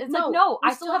 Yes, it's like no,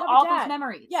 I still have all those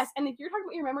memories. Yes, and if you're talking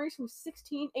about your memories from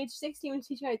age 16 when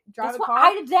teaching how to drive a car, I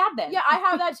had a dad then. Yeah, I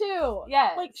have that too.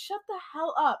 Yeah, like shut the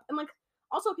hell up. And like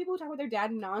also people who talk about their dad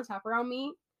nonstop around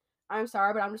me, I'm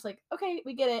sorry, but I'm just like, okay,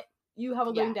 we get it. You have a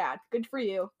living dad. Good for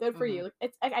you. Good for you. Like,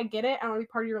 it's I get it. I want to be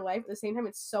part of your life. At the same time,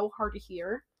 it's so hard to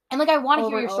hear. And like I want to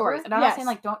hear your stories. And I'm not saying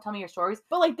like don't tell me your stories.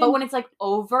 But when it's like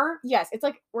over, it's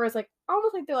like whereas like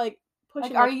almost like they're like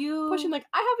pushing. Like, are you pushing like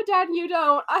I have a dad and you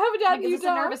don't? I have a dad and you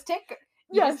don't. A nervous tick?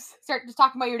 Yes. Start just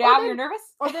talking about your dad and you're nervous.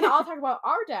 Or then I'll talk about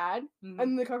our dad,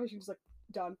 and the conversation's like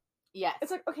done. Yes.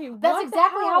 It's like okay, that's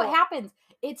exactly how it happens.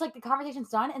 It's like the conversation's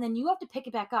done, and then you have to pick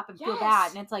it back up and feel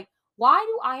bad, and it's like, why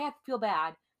do I have to feel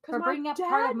bad for bringing up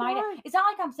part of my dad? It's not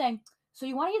like I'm saying, so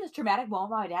you want to hear this traumatic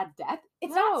moment about my dad's death?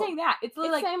 It's not saying that. It's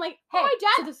literally saying like, hey, my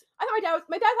dad. I thought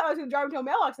my dad thought I was going to drive him to a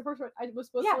mailbox. The first one I was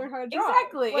supposed to learn how to drive.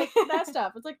 Exactly. Like, that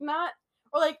stuff. It's like not,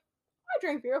 or like I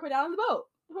drank beer up and down on the boat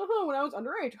when I was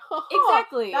underage.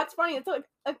 Exactly. That's funny. It's like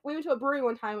we went to a brewery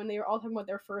one time and they were all talking about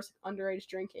their first underage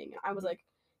drinking. I was like,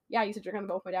 yeah, I used to drink on the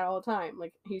boat with my dad all the time.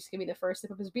 Like he used to give me the first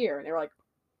sip of his beer, and they were like,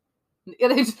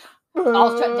 they just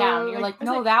all shut down. And you're like,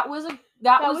 no, that was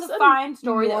a fine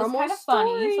story. That was kind of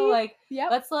funny. So like,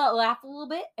 let's laugh a little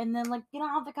bit, and then like get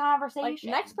on with the conversation.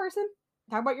 Like, next person,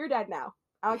 talk about your dad now.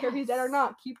 I don't care if he's dead or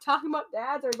not. Keep talking about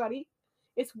dads, everybody.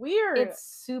 It's weird. It's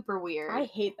super weird. I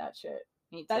hate that shit.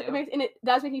 Me too. It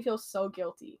does make me feel so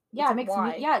guilty. Yeah, it makes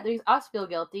me. Yeah, there's us feel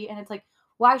guilty, and it's like,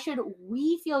 why should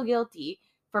we feel guilty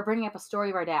for bringing up a story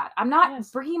of our dad? I'm not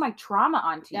bringing my trauma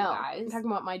onto you guys. I'm talking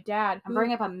about my dad. I'm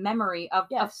bringing up a memory of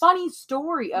a funny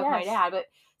story of my dad, but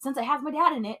since it has my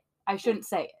dad in it, I shouldn't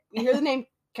say it. You hear the name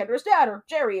Kendra's dad or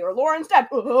Jerry or Lauren's dad.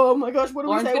 Oh my gosh, what do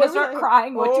Lauren's we say? Lauren's gonna start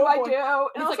crying. What do I do?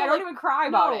 And it's like I don't even cry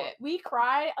about it. We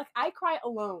cry. Like I cry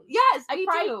alone. Yes, I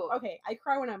cry too. Okay, I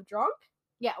cry when I'm drunk.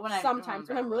 Yeah, when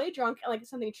I'm really drunk and like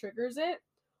something triggers it,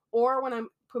 or when I'm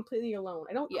completely alone.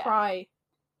 I don't cry.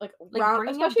 Like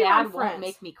bringing up dad won't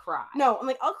make me cry. No, I'm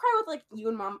like I'll cry with like you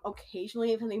and mom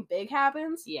occasionally if something big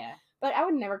happens. Yeah. But I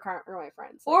would never cry with my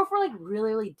friends. Like, or if we're like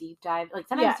really, really deep dive, like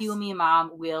sometimes you and me and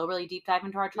mom will really deep dive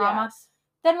into our trauma,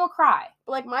 then we'll cry.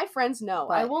 But like my friends know,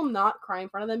 I will not cry in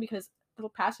front of them because the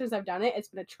past times I've done it, it's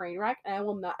been a train wreck, and I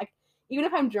will not. Like, even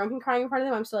if I'm drunk and crying in front of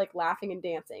them, I'm still like laughing and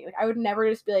dancing. Like I would never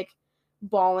just be like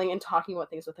bawling and talking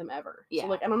about things with them ever. Yeah. So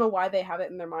like I don't know why they have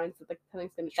it in their minds that like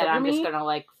something's gonna trigger me. That I'm just gonna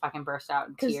like fucking burst out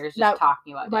in tears just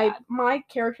talking about dad. My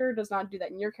character does not do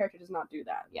that, and your character does not do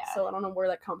that. Yeah. So I don't know where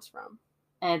that comes from.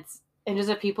 And just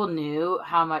if people knew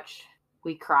how much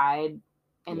we cried,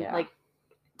 and like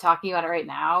talking about it right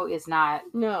now is not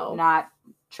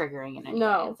triggering in any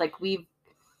way. It's like we've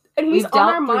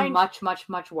dealt through much, much,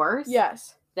 much worse.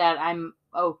 Yes. That I'm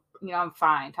I'm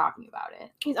fine talking about it.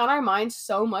 He's on our mind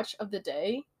so much of the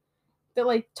day that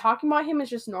like talking about him is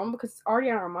just normal because it's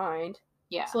already on our mind.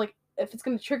 Yeah. So like if it's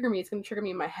gonna trigger me, it's gonna trigger me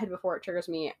in my head before it triggers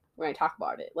me when I talk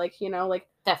about it. Like, like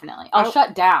definitely. I'll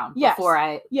shut down before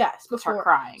I start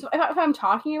crying. So if I'm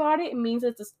talking about it, it means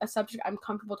it's a subject I'm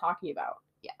comfortable talking about.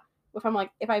 Yeah.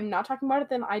 if I'm not talking about it,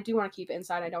 then I do want to keep it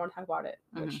inside. I don't want to talk about it,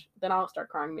 which then I'll start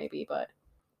crying maybe. But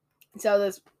so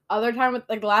this other time, with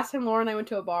like the last time Laura and I went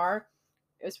to a bar,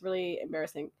 it was really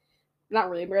embarrassing. Not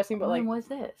really embarrassing, but When was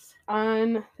this?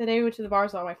 On the day we went to the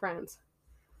bars with all my friends.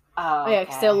 Oh, yeah.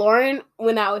 okay. So Lauren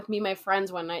went out with me and my friends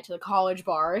one night to the college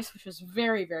bars, which was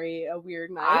very, very a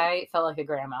weird night. I felt like a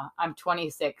grandma. I'm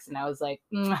 26, and I was like,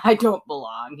 I don't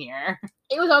belong here.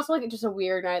 It was also like just a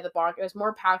weird night at the bar. It was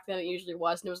more packed than it usually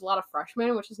was, and there was a lot of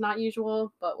freshmen, which is not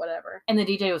usual, but whatever. And the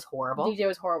DJ was horrible. The DJ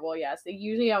was horrible, yes.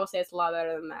 Usually I will say it's a lot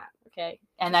better than that, okay?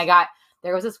 And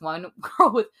there was this one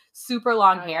girl with super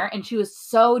long hair, and she was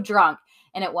so drunk.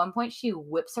 And at one point, she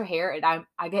whips her hair, and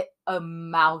I get a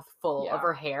mouthful of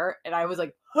her hair, and I was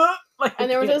like, huh? Like,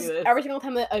 and there was just every single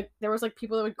time that there was like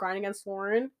people that would grind against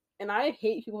Lauren, and I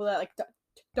hate people that like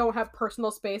don't have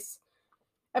personal space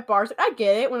at bars. Like, I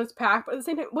get it when it's packed, but at the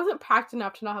same time, it wasn't packed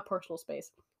enough to not have personal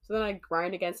space. So then I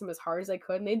grind against them as hard as I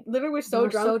could, and they literally were so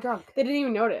drunk. They didn't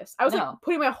even notice. I was like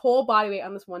putting my whole body weight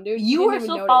on this one dude. You were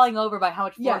still falling over by how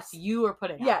much force you were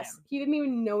putting on him. He didn't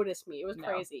even notice me. It was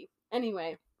crazy.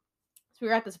 Anyway. We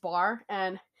were at this bar,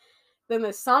 and then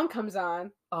this song comes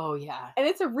on. Oh, yeah. And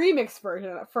it's a remix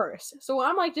version at first. So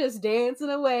I'm, like, just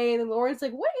dancing away, and then Lauren's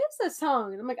like, what is this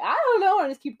song? And I'm like, I don't know. And I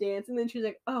just keep dancing. And then she's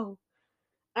like, oh,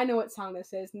 I know what song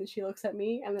this is. And then she looks at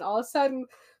me, and then all of a sudden,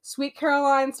 Sweet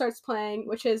Caroline starts playing,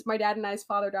 which is my dad and I's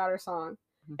father-daughter song.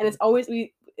 Mm-hmm. And it's always,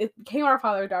 it became our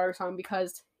father-daughter song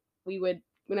because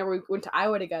whenever we went to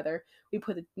Iowa together, we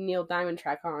put the Neil Diamond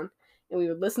track on. And we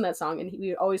would listen to that song, and we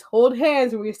would always hold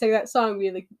hands when we would sing that song.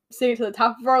 We'd like sing it to the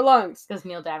top of our lungs. Because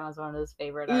Neil Diamond was one of his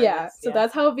favorite artists. Yeah, so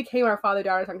that's how it became our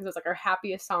father-daughter song, because it was like our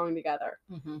happiest song together.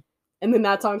 Mm-hmm. And then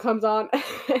that song comes on,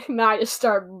 and I just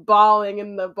start bawling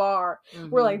in the bar. Mm-hmm.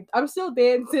 We're like, I'm still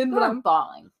dancing, but I'm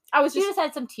bawling. You just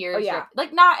had some tears. Oh, yeah.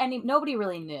 Like, nobody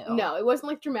really knew. No, it wasn't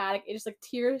like dramatic. It just like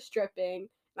tears dripping.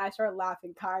 And I started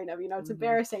laughing, kind of, it's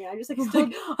embarrassing. And I'm just like,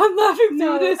 I'm laughing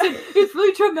through this, and it's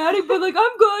really traumatic, but like,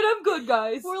 I'm good,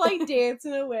 guys. We're like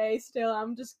dancing away still.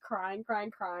 I'm just crying. But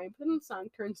then the song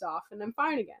turns off, and I'm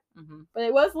fine again. Mm-hmm. But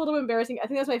it was a little embarrassing. I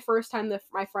think that's my first time that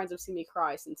my friends have seen me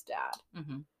cry since Dad.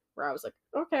 Mm-hmm. Where I was like,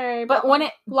 okay. But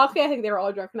luckily, I think they were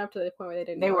all drunk enough to the point where they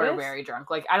didn't notice. Were very drunk.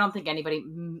 Like, I don't think anybody,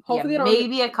 hopefully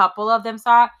maybe a couple of them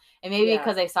saw it. And maybe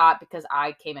because they saw it because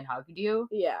I came and hugged you.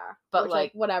 Yeah. But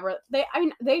like whatever.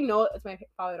 They know it's my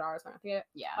father-daughter song.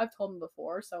 I've told them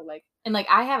before, so like. And like,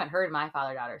 I haven't heard my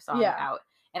father-daughter song out.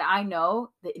 And I know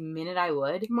the minute I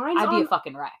would, I'd be a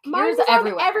fucking wreck. Yours is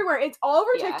everywhere. It's all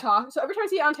over TikTok. So every time I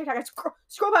see it on TikTok, I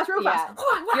scroll past real fast.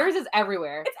 Yours is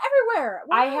everywhere. It's everywhere.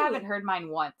 Why? I haven't heard mine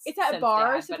once. It's at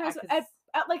bars. Sometimes at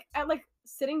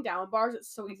sitting down bars,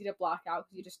 it's so easy to block out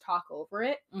because you just talk over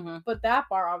it. Mm-hmm. But that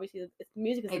bar, obviously,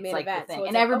 music is the main event. So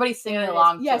and everybody's singing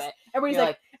along to it. Everybody's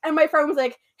like, and my friend was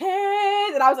like,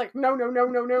 hey, and I was like, no,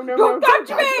 don't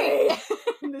touch me!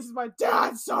 And this is my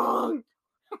dad's song.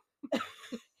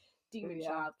 Demon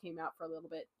Child came out for a little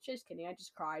bit. Just kidding. I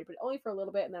just cried, but only for a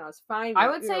little bit, and then I was fine. I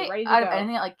would say out of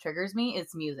anything that like triggers me,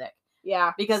 it's music.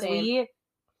 Yeah, because when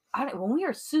we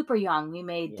were super young, we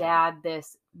made Dad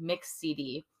this mix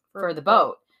CD for the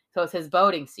boat. So it's his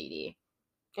boating CD,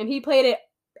 and he played it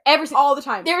all the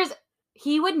time.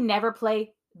 He would never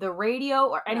play the radio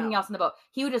or anything else in the boat.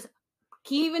 He would just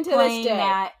keep even to playing this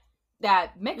day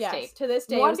that mixtape. Yes, to this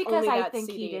day. One, because I think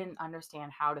CD. he didn't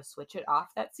understand how to switch it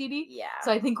off that CD. Yeah.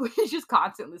 So I think we just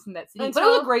constantly listen to that CD. But it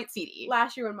was a great CD.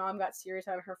 Last year when Mom got Sirius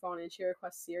on her phone and she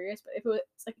requests Sirius, but if it was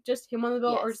like just him on the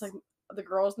boat or just like the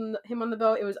girls and him on the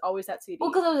boat, it was always that CD. Well,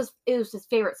 because it was his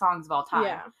favorite songs of all time.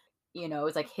 Yeah. It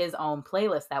was like his own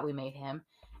playlist that we made him.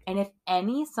 And if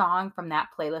any song from that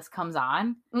playlist comes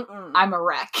on, I'm a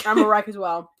wreck. I'm a wreck as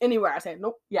well. Anywhere I say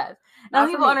nope. Yes. Now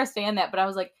people understand that, but I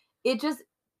was like,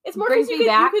 it's more because you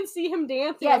can see him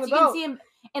dancing. Yes, you can see him.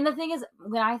 And the thing is,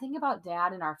 when I think about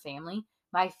Dad and our family,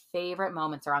 my favorite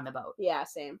moments are on the boat. Yeah,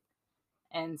 same.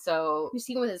 And so you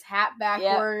see him with his hat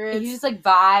backwards. He's just like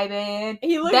vibing.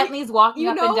 Bentley's walking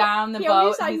up and down the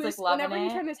boat. And he's like loving whenever it.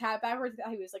 he turned his hat backwards,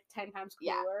 he was like 10 times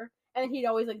cooler. Yeah. And he'd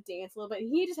always like dance a little bit.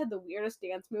 He just had the weirdest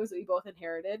dance moves that we both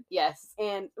inherited. Yes.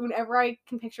 And whenever I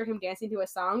can picture him dancing to a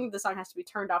song, the song has to be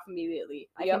turned off immediately.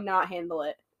 I cannot handle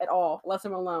it at all. Unless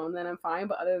I'm alone, then I'm fine.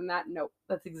 But other than that, nope.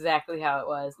 That's exactly how it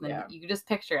was. And then you could just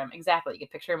picture him. Exactly. You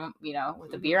could picture him,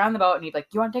 with a beer on the boat. And he'd be like,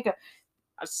 you want to take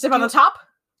a sip on the top?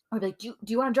 Or be like, do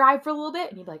you want to drive for a little bit?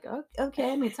 And he'd be like, oh,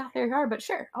 okay. I mean, it's not very hard, but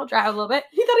sure, I'll drive a little bit.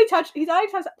 He thought he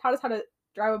taught us how to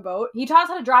drive a boat. He taught us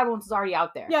how to drive once it's already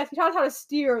out there. Yes, he taught us how to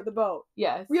steer the boat.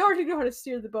 Yes. We already know how to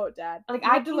steer the boat, Dad. Like,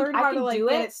 I had to learn how to like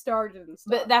get it started and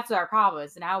stuff. But that's our problem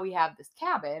is now we have this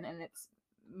cabin, and it's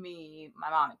me, my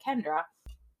mom, and Kendra.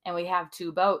 and we have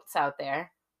 2 boats out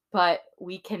there, but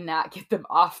we cannot get them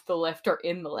off the lift or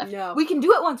in the lift. No. We can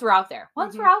do it once we're out there.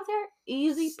 Once we're out there,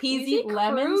 easy peasy Easy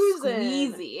lemon cruising.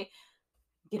 squeezy.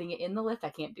 Getting it in the lift, I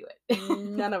can't do it.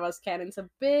 None of us can. It's a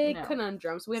big No.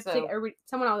 conundrum. So we have to So- take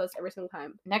someone else every single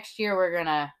time. Next year we're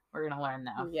gonna learn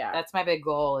though. Yeah. That's my big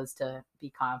goal, is to be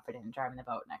confident in driving the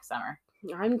boat next summer.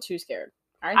 I'm too scared.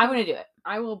 I'm gonna do it.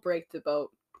 I will break the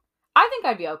boat. I think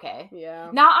I'd be okay. Yeah.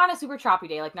 Not on a super choppy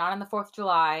day, like not on the 4th of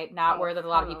July, not where there's a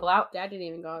lot of people out. Dad didn't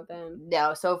even go out then.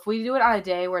 No, so if we do it on a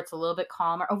day where it's a little bit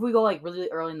calmer, or if we go like really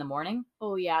early in the morning,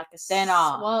 Oh yeah. then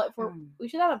well, if we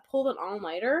should have pulled an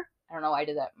all-nighter. I don't know why I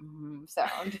did that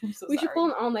sound. I'm so We should sorry. pull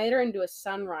an all-nighter and do a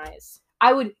sunrise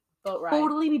I would boat ride.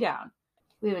 totally be down.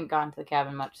 We haven't gone to the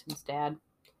cabin much since Dad.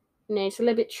 No, it's a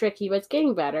little bit tricky, but it's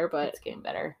getting better. But It's getting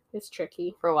better. it's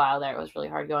tricky. For a while there, it was really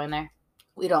hard going there.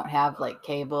 We don't have like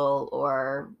cable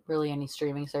or really any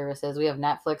streaming services. We have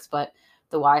Netflix, but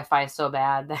the Wi-Fi is so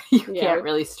bad that you can't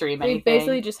really stream anything. We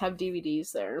basically just have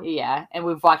DVDs there. Yeah, and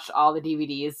we've watched all the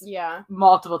DVDs Yeah.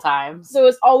 multiple times. So it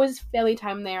was always family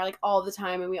time there, like all the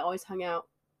time, and we always hung out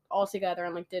all together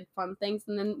and like did fun things,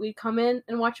 and then we'd come in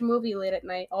and watch a movie late at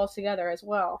night all together as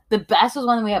well. The best was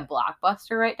when we had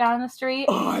Blockbuster right down the street.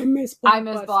 Oh, I miss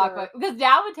Blockbuster because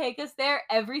Dad would take us there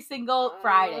every single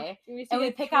Friday, and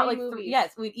we'd pick out like movies. 3.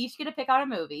 Yes, we'd each get to pick out a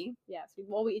movie. Yes,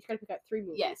 we each got to pick out 3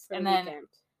 movies. Yes, for and the then- weekend.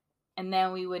 And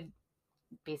then we would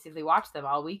basically watch them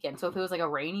all weekend. So if it was like a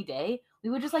rainy day, we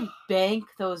would just like bank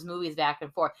those movies back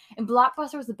and forth. And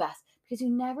Blockbuster was the best because you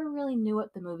never really knew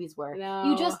what the movies were. No.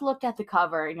 You just looked at the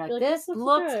cover and you're like, You're like, this "This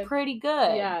looks looks good." pretty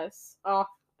good. Yes. Oh,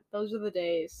 those are the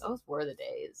days. Those were the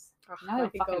days. Ugh, Now I we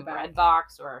have could go fucking back.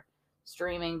 Redbox or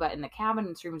streaming, but in the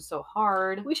cabin, streaming is so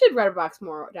hard. We should Redbox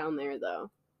more down there though.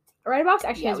 Redbox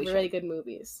actually Yeah, has we really good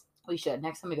movies. We should.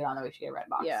 Next time we go down there, we should get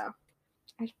Redbox. Yeah.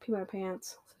 I just pee my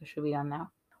pants. So should we done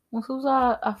now? Well, this was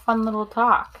a fun little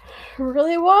talk. It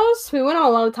really was. We went on a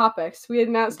lot of topics. We did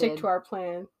not We stick did. to our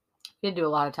plan. We did do a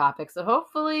lot of topics, so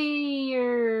hopefully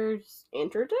you're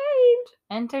Entertained.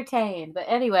 entertained. But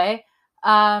anyway,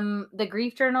 the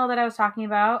grief journal that I was talking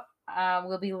about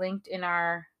will be linked in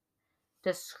our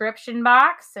description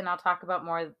box, and I'll talk about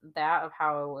more of that, of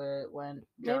how it went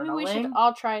journaling. Maybe we should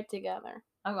all try it together.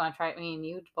 I'm going to try it. Me and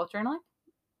you both journaling?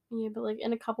 Yeah, but like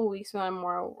in a couple weeks when I'm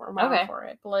more around Okay. for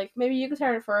it. But like maybe you can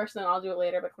start it first, and then I'll do it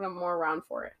later. But when I'm more around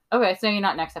for it. Okay, so maybe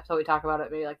not next episode we talk about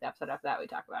it. Maybe like the episode after that we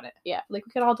talk about it. Yeah, like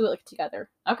we could all do it like together.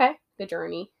 Okay. The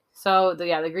journey. So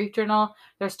the grief journal.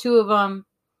 There's 2 of them.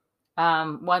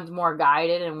 One's more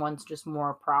guided and one's just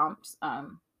more prompts.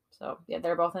 So yeah,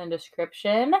 they're both in the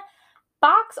description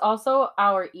box. Also,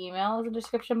 our email is a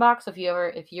description box. So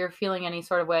if you're feeling any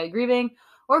sort of way of grieving,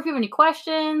 or if you have any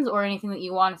questions or anything that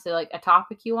you want us to, like a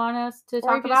topic you want us to Or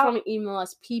talk if you just about, want to email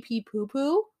us pee poo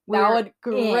poo, We're that would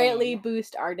greatly in.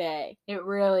 boost our day. it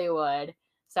really would.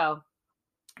 So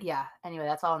yeah. Anyway,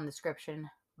 that's all in the description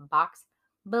box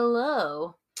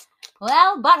below.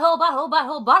 Well,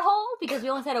 butthole, because we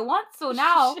only said it once, so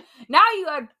now you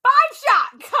got 5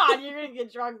 shots. God, you're gonna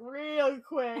get drunk real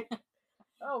quick.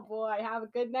 Oh boy, have a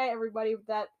good night, everybody, with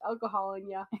that alcohol in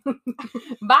ya.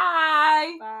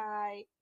 Bye. Bye.